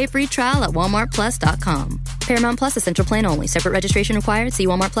 30-day free trial at walmartplus.com. Paramount Plus Essential Plan only. Separate registration required. See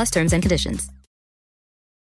Walmart Plus terms and conditions.